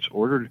United States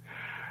ordered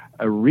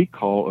a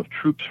recall of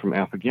troops from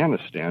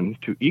Afghanistan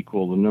to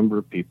equal the number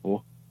of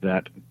people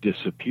that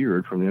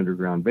disappeared from the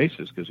underground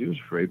bases, because he was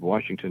afraid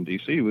Washington,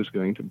 D.C. was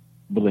going to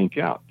blink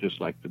out, just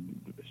like the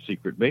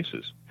secret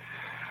bases.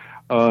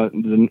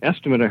 The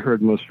estimate I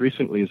heard most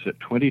recently is that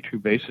 22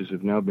 bases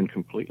have now been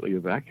completely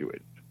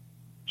evacuated.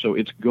 So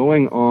it's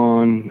going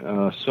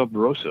on sub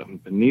rosa,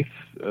 beneath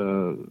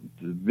the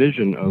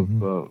vision of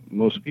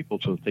most people,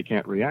 so that they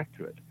can't react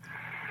to it.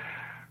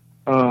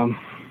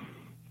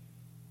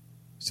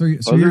 So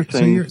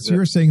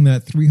you're saying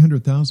that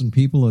 300,000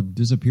 people have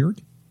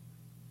disappeared?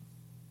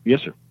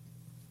 Yes, sir.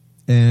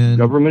 And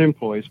government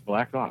employees,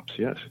 Black Ops,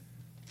 yes.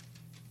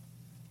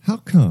 How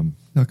come?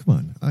 Now,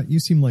 come on.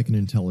 You seem like an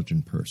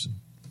intelligent person.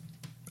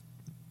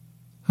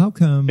 How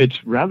come?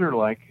 It's rather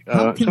like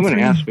someone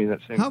asked me that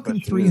same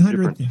question.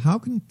 How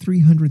can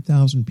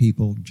 300,000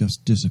 people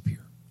just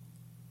disappear?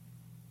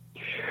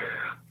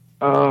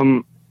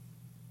 I'm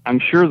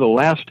sure the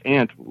last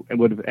ant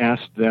would have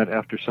asked that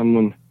after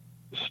someone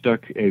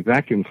stuck a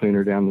vacuum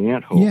cleaner down the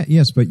ant hole. Yeah,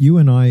 yes, but you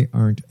and I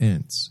aren't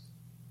ants.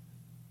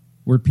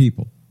 We're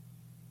people.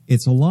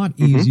 It's a lot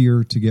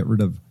easier to get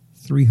rid of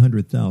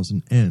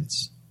 300,000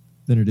 ants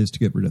than it is to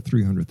get rid of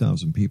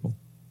 300,000 people.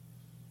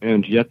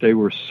 And yet they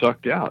were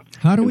sucked out.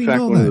 How do we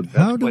know that?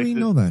 How do we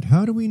know that?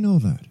 How do we know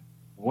that?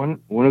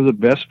 One of the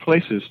best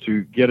places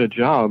to get a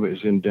job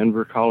is in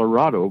Denver,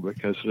 Colorado,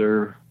 because there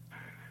are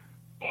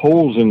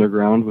holes in the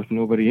ground with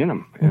nobody in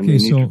them, and they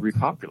need to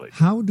repopulate.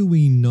 How do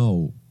we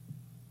know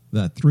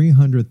that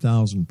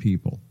 300,000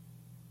 people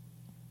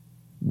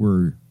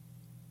were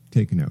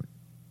taken out,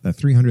 that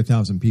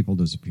 300,000 people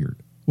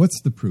disappeared.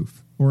 What's the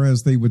proof? Or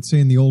as they would say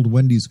in the old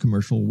Wendy's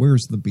commercial,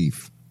 where's the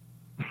beef?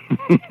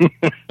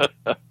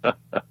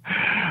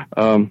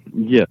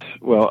 Yes.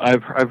 Well,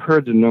 I've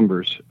heard the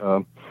numbers.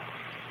 All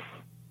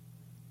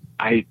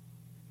I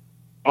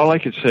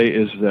could say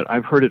is that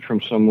I've heard it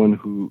from someone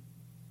who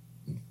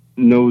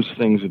knows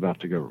things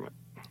about the government.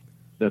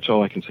 That's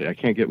all I can say. I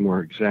can't get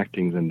more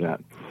exacting than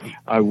that.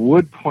 I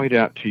would point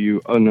out to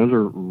you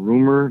another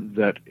rumor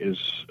that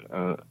is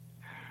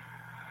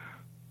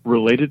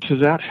related to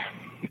that.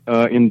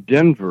 In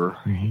Denver,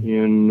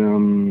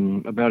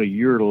 in about a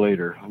year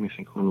later, let me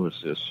think, when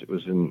was this? It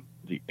was in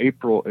the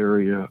April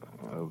area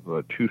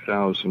of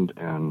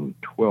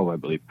 2012, I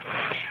believe.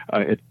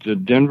 At the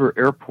Denver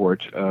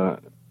airport,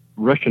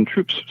 Russian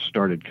troops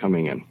started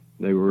coming in.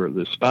 They were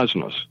the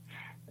Spasnos.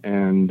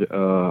 And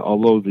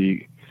although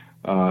the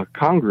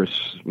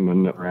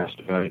congressmen that were asked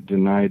about it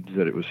denied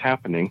that it was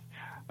happening,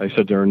 I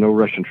said there are no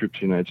Russian troops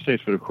in the United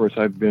States. But, of course,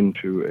 I've been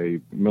to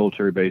a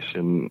military base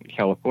in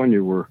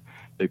California where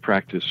they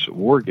practice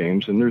war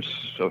games, and there's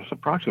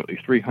approximately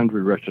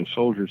 300 Russian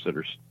soldiers that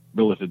are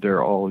billeted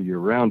there all year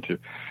round to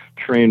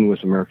train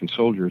with American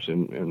soldiers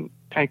in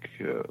tank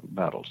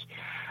battles.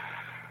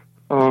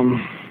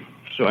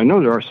 So I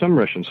know there are some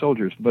Russian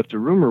soldiers, but the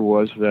rumor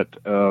was that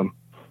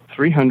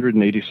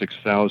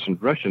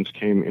 386,000 Russians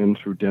came in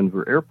through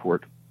Denver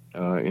Airport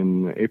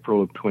in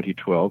April of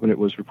 2012, and it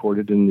was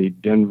reported in the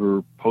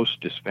Denver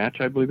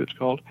Post-Dispatch, I believe it's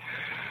called.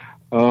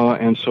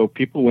 And so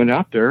people went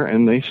out there,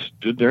 and they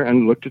stood there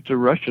and looked at the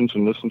Russians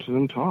and listened to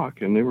them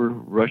talk. And they were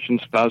Russian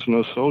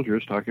Spasnos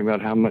soldiers talking about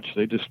how much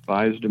they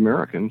despised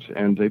Americans,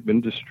 and they've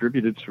been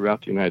distributed throughout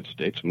the United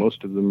States.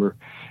 Most of them are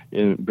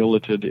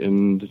billeted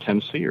in the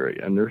Tennessee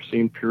area, and they're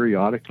seen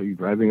periodically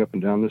driving up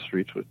and down the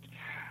streets with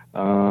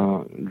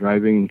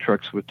driving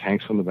trucks with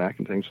tanks on the back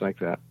and things like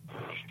that.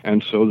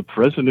 And so the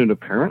president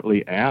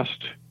apparently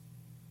asked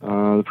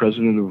the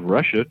president of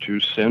Russia to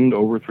send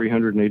over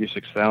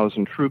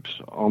 386,000 troops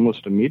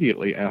almost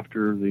immediately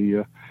after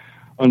the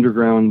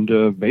underground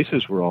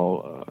bases were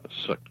all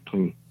sucked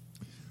clean.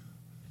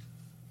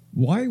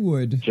 Why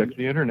would... Check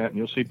the internet and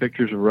you'll see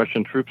pictures of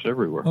Russian troops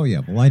everywhere. Oh, yeah.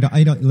 Well, I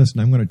don't... Listen,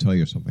 I'm going to tell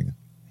you something.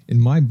 In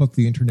my book,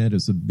 the internet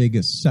is the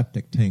biggest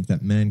septic tank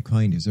that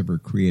mankind has ever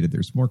created.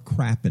 There's more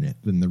crap in it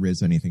than there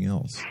is anything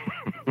else.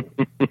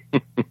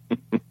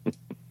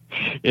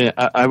 Yeah,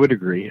 I would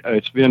agree.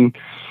 It's been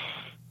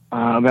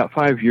about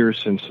 5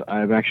 years since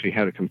I've actually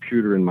had a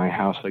computer in my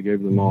house. I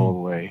gave them all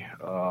away.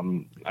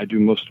 I do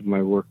most of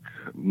my work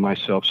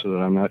myself so that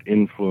I'm not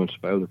influenced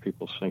by other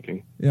people's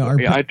thinking. Yeah,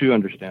 I do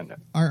understand that.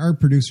 Our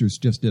producers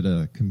just did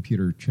a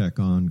computer check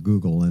on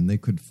Google, and they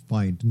could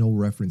find no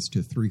reference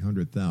to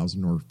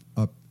 300,000 or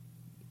up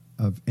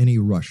of any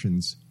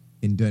Russians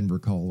in Denver,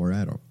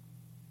 Colorado.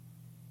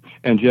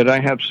 And yet I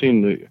have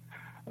seen the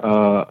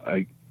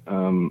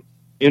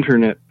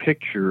internet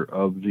picture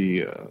of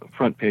the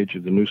front page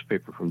of the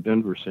newspaper from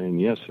Denver saying,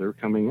 yes, they're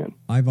coming in.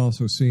 I've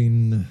also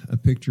seen a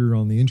picture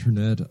on the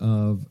internet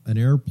of an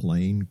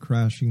airplane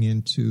crashing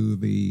into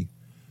the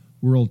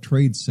World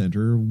Trade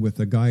Center with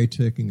a guy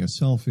taking a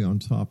selfie on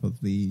top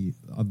of the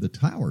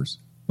towers,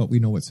 but we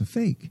know it's a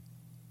fake.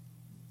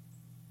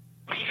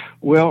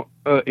 Well,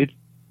 it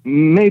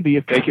may be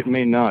a fake, it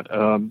may not.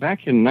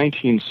 Back in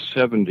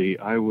 1970,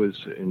 I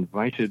was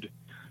invited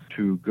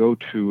to go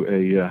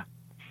to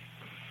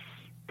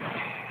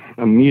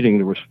a meeting.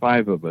 There was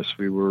 5 of us.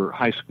 We were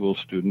high school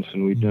students,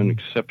 and we'd done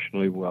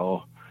exceptionally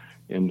well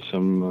in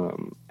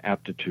some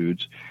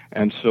aptitudes.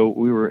 And so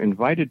we were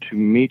invited to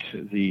meet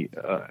the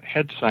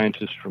head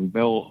scientist from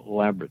Bell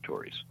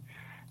Laboratories.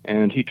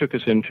 And he took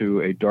us into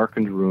a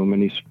darkened room,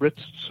 and he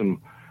spritzed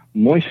some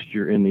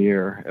moisture in the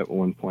air at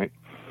one point.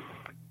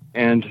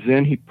 And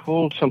then he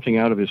pulled something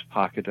out of his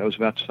pocket that was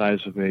about the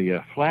size of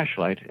a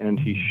flashlight, and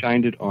he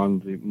shined it on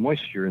the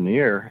moisture in the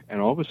air.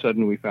 And all of a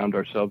sudden, we found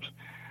ourselves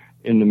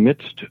in the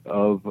midst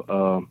of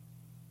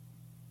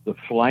the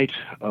flight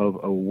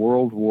of a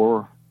World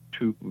War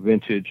II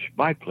vintage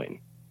biplane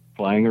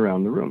flying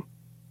around the room.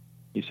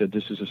 He said,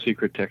 this is a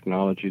secret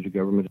technology the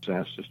government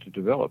has asked us to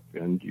develop,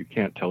 and you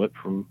can't tell it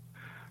from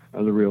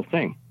the real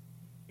thing.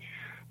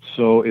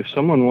 So if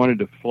someone wanted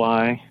to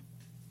fly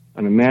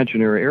an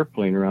imaginary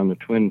airplane around the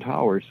Twin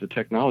Towers, the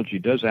technology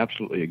does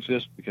absolutely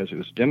exist because it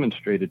was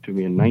demonstrated to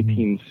me in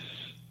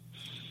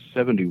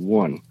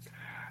 1971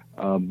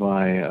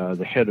 by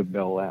the head of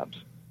Bell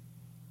Labs.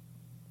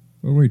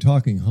 What are we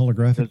talking,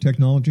 holographic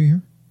technology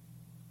here?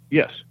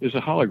 Yes, it's a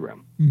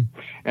hologram.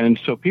 And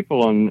so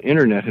people on the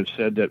internet have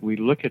said that we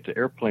look at the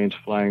airplanes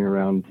flying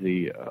around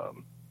the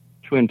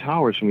Twin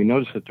Towers and we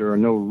notice that there are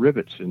no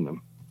rivets in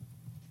them.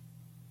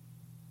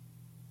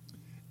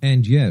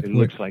 And yet... It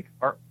looks like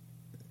art.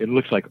 It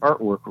looks like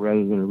artwork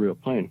rather than a real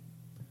plane.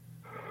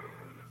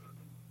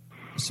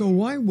 So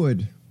why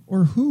would,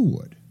 or who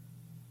would?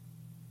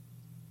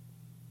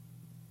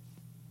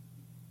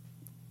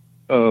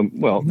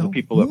 The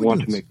people that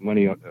want to make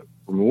money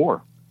from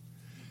war.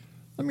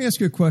 Let me ask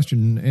you a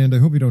question, and I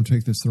hope you don't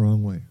take this the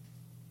wrong way.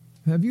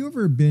 Have you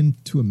ever been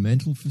to a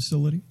mental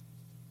facility?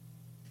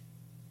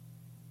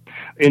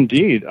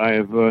 Indeed, I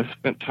have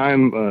spent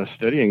time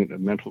studying at a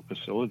mental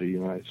facility.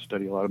 I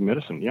study a lot of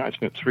medicine. I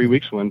spent 3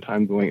 weeks one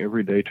time going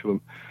every day to a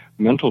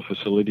mental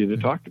facility to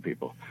talk to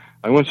people.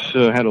 I once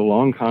had a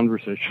long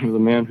conversation with a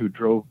man who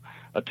drove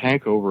a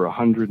tank over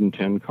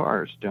 110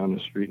 cars down the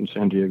street in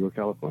San Diego,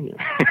 California.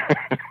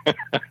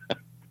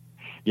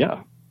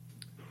 Yeah.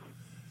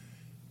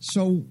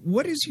 So,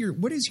 what is your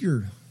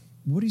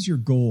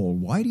goal?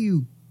 Why do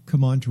you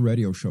come on to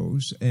radio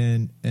shows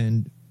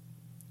and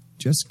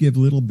just give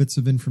little bits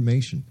of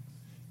information?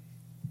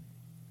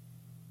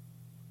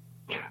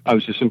 I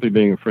was just simply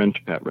being a friend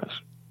to Pat Russ.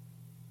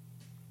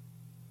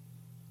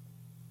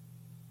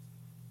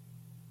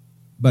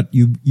 But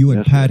you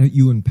and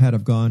Pat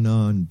have gone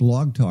on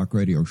Blog Talk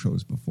radio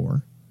shows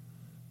before.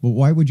 But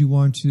why would you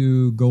want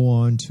to go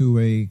on to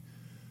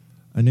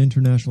an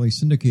internationally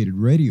syndicated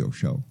radio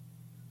show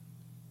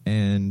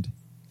and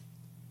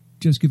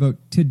just give out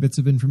tidbits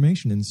of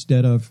information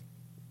instead of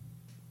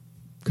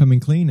coming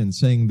clean and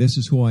saying, this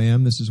is who I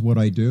am, this is what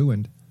I do,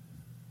 and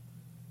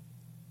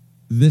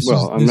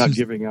I'm not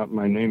giving out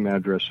my name,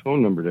 address,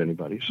 phone number to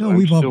anybody, so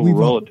I'm still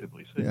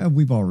relatively safe. Yeah,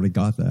 we've already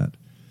got that.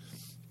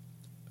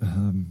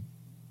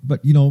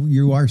 But,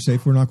 you are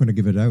safe. We're not going to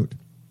give it out.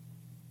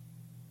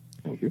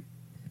 Thank you.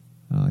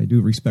 I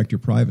do respect your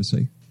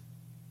privacy.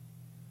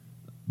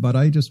 But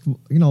I just,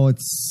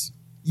 it's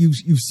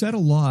you've said a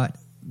lot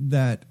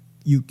that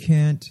you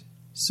can't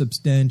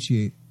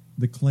substantiate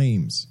the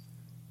claims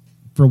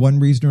for one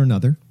reason or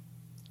another.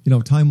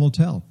 Time will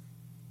tell.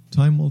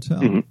 Time will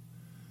tell.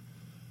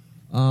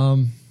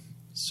 Mm-hmm.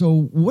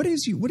 So what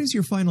is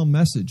your final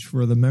message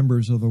for the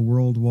members of the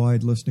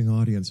worldwide listening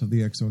audience of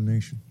the X Zone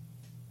Nation?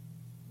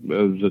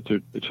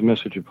 It's a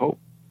message of hope.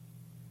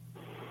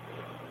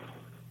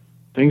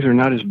 Things are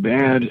not as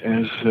bad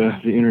as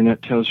the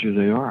internet tells you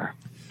they are.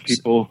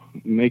 People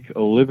make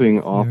a living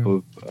off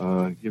of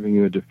giving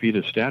you a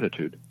defeatist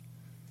attitude.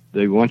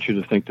 They want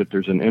you to think that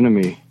there's an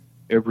enemy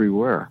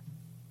everywhere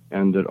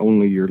and that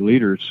only your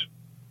leaders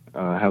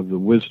have the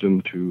wisdom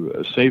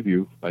to save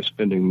you by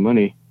spending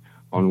money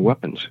on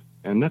weapons.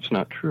 And that's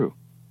not true.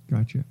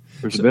 Gotcha.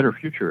 There's a better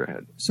future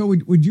ahead. So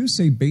would you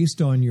say,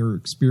 based on your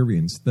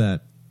experience,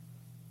 that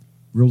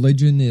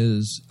religion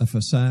is a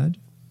facade?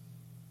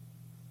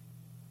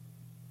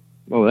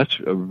 Well, that's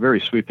a very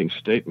sweeping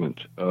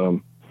statement.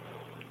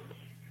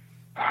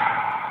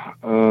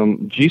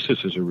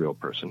 Jesus is a real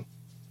person,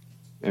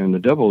 and the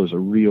devil is a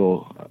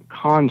real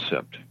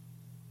concept.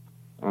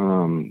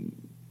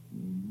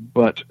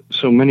 But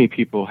so many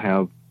people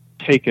have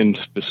taken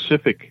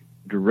specific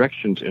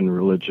directions in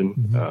religion.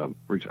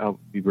 Mm-hmm. I'll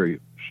be very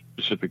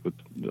specific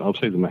I'll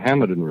say the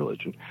Mohammedan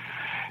religion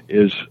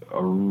is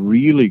a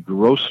really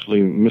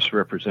grossly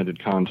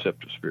misrepresented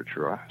concept of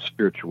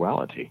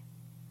spirituality.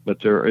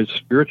 But there is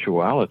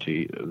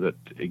spirituality that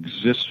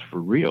exists for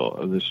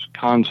real. This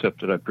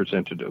concept that I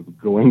presented of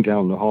going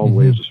down the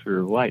hallway as a sphere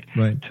of light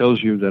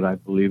tells you that I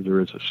believe there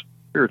is a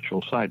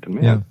spiritual side to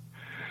man. Yeah.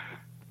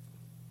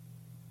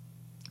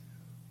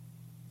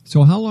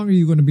 So how long are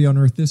you going to be on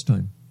Earth this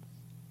time?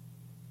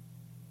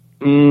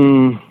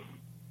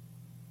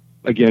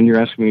 Again, you're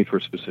asking me for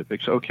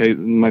specifics. Okay,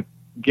 my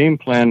game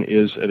plan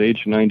is at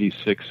age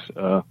 96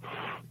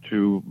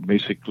 to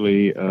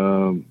basically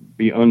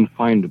be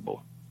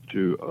unfindable,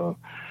 to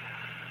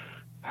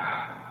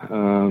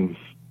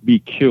be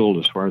killed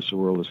as far as the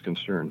world is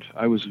concerned.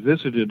 I was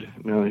visited,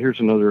 now here's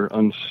another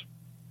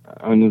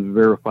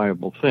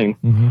unverifiable thing.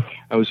 Mm-hmm.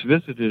 I was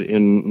visited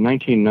in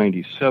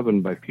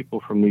 1997 by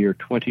people from the year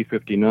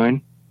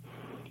 2059,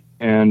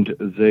 and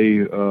they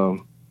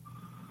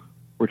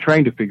were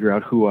trying to figure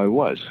out who I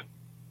was.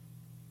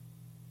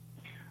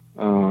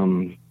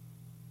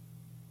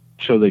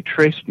 So they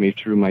traced me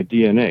through my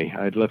DNA.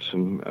 I had left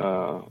some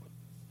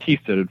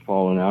teeth that had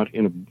fallen out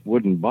in a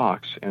wooden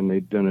box, and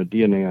they'd done a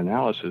DNA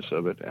analysis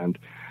of it. And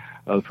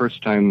the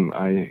first time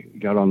I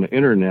got on the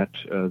internet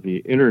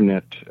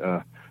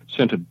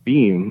sent a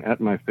beam at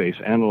my face,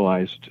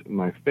 analyzed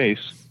my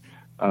face,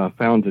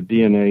 found the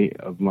DNA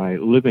of my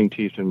living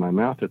teeth in my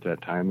mouth at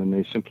that time, and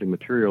they simply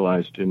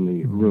materialized in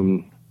the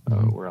room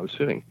where I was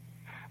sitting.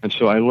 And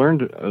so I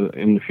learned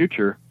in the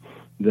future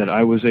that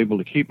I was able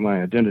to keep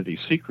my identity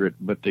secret,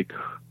 but the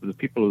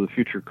people of the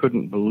future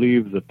couldn't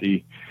believe that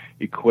the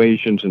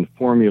equations and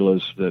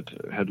formulas that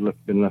had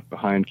been left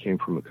behind came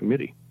from a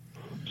committee.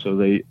 So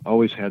they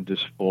always had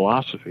this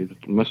philosophy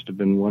that there must have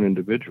been one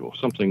individual,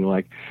 something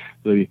like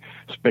the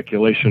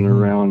speculation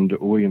around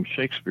William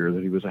Shakespeare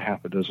that he was a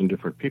half a dozen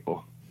different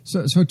people.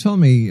 So tell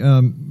me,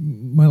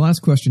 my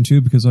last question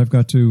too, because I've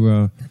got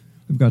to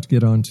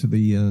get on to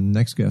the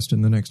next guest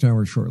in the next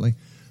hour shortly.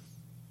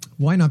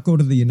 Why not go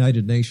to the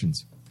United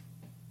Nations?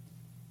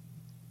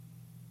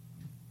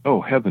 Oh,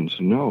 heavens,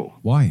 no.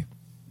 Why?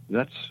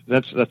 That's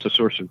a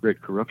source of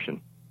great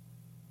corruption.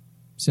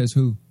 Says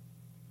who?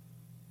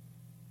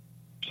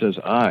 Says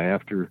I,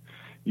 after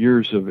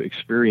years of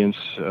experience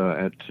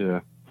at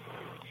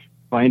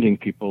finding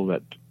people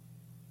that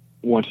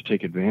want to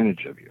take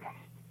advantage of you.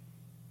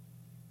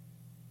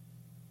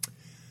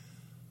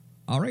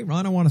 All right,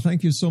 Ron, I want to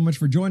thank you so much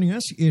for joining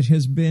us. It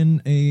has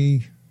been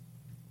a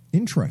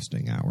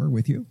interesting hour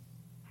with you,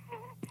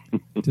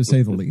 to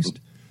say the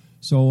least.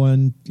 So,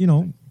 and, you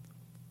know,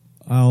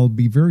 I'll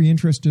be very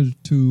interested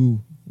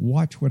to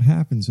watch what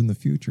happens in the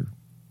future.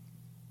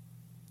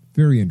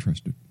 Very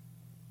interested.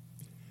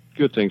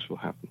 Good things will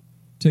happen.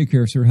 Take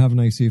care, sir. Have a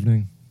nice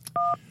evening.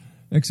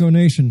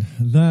 Exonation,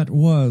 that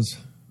was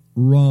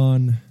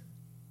Ron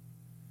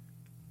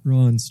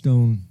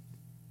Stone.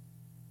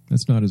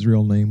 That's not his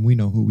real name. We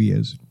know who he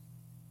is.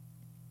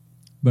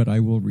 But I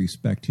will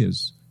respect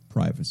his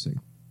privacy.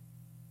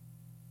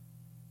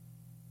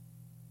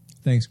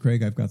 Thanks,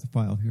 Craig. I've got the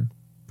file here.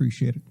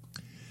 Appreciate it.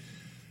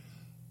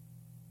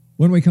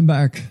 When we come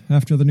back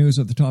after the news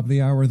at the top of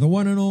the hour, the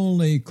one and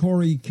only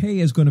Corey K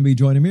is going to be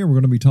joining me. We're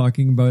going to be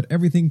talking about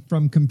everything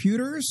from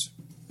computers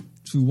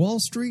to Wall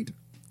Street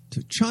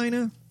to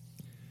China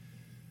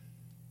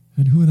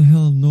and who the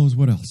hell knows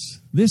what else.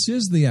 This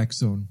is the X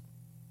Zone,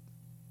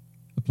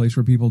 a place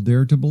where people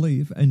dare to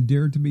believe and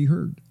dare to be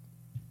heard.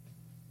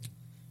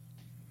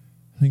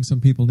 I think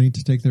some people need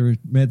to take their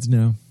meds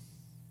now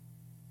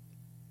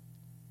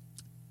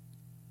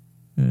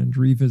and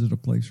revisit a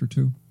place or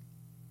two.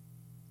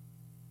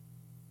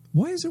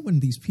 Why is it when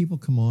these people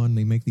come on,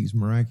 they make these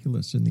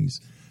miraculous and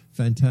these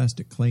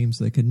fantastic claims,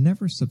 they can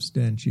never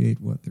substantiate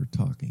what they're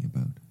talking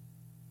about?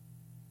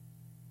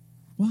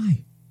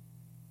 Why?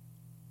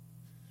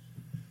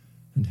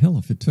 And hell,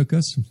 if it took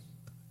us,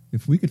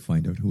 if we could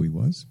find out who he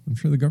was, I'm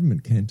sure the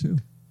government can too.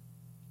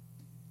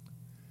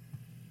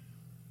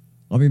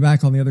 I'll be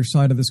back on the other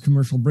side of this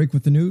commercial break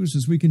with the news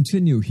as we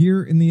continue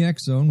here in the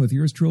X Zone with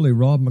yours truly,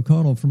 Rob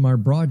McConnell, from our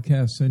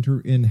broadcast center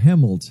in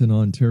Hamilton,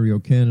 Ontario,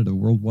 Canada.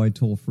 Worldwide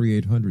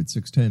toll-free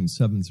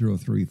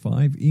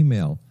 800-610-7035.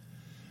 Email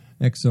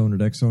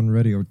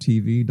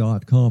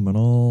xzone@xzoneradiotv.com, and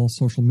all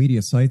social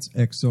media sites,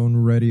 X Zone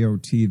Radio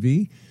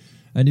TV.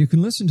 And you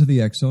can listen to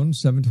the X Zone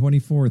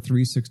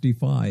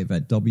 724-365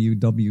 at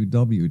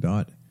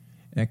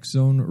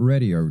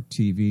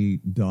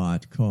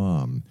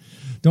www.xzoneradiotv.com.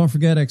 Don't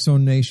forget X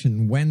Zone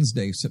Nation,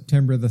 Wednesday,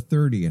 September the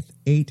 30th,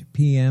 8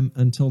 p.m.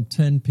 until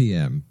 10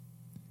 p.m.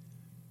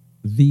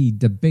 The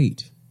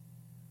debate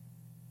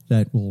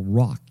that will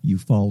rock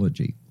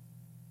ufology.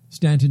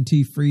 Stanton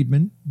T.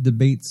 Friedman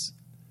debates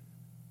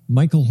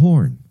Michael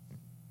Horn.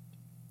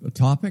 The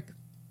topic,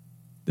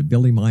 the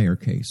Billy Meyer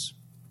case.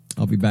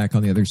 I'll be back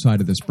on the other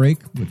side of this break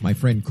with my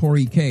friend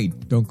Corey K.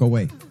 Don't go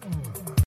away.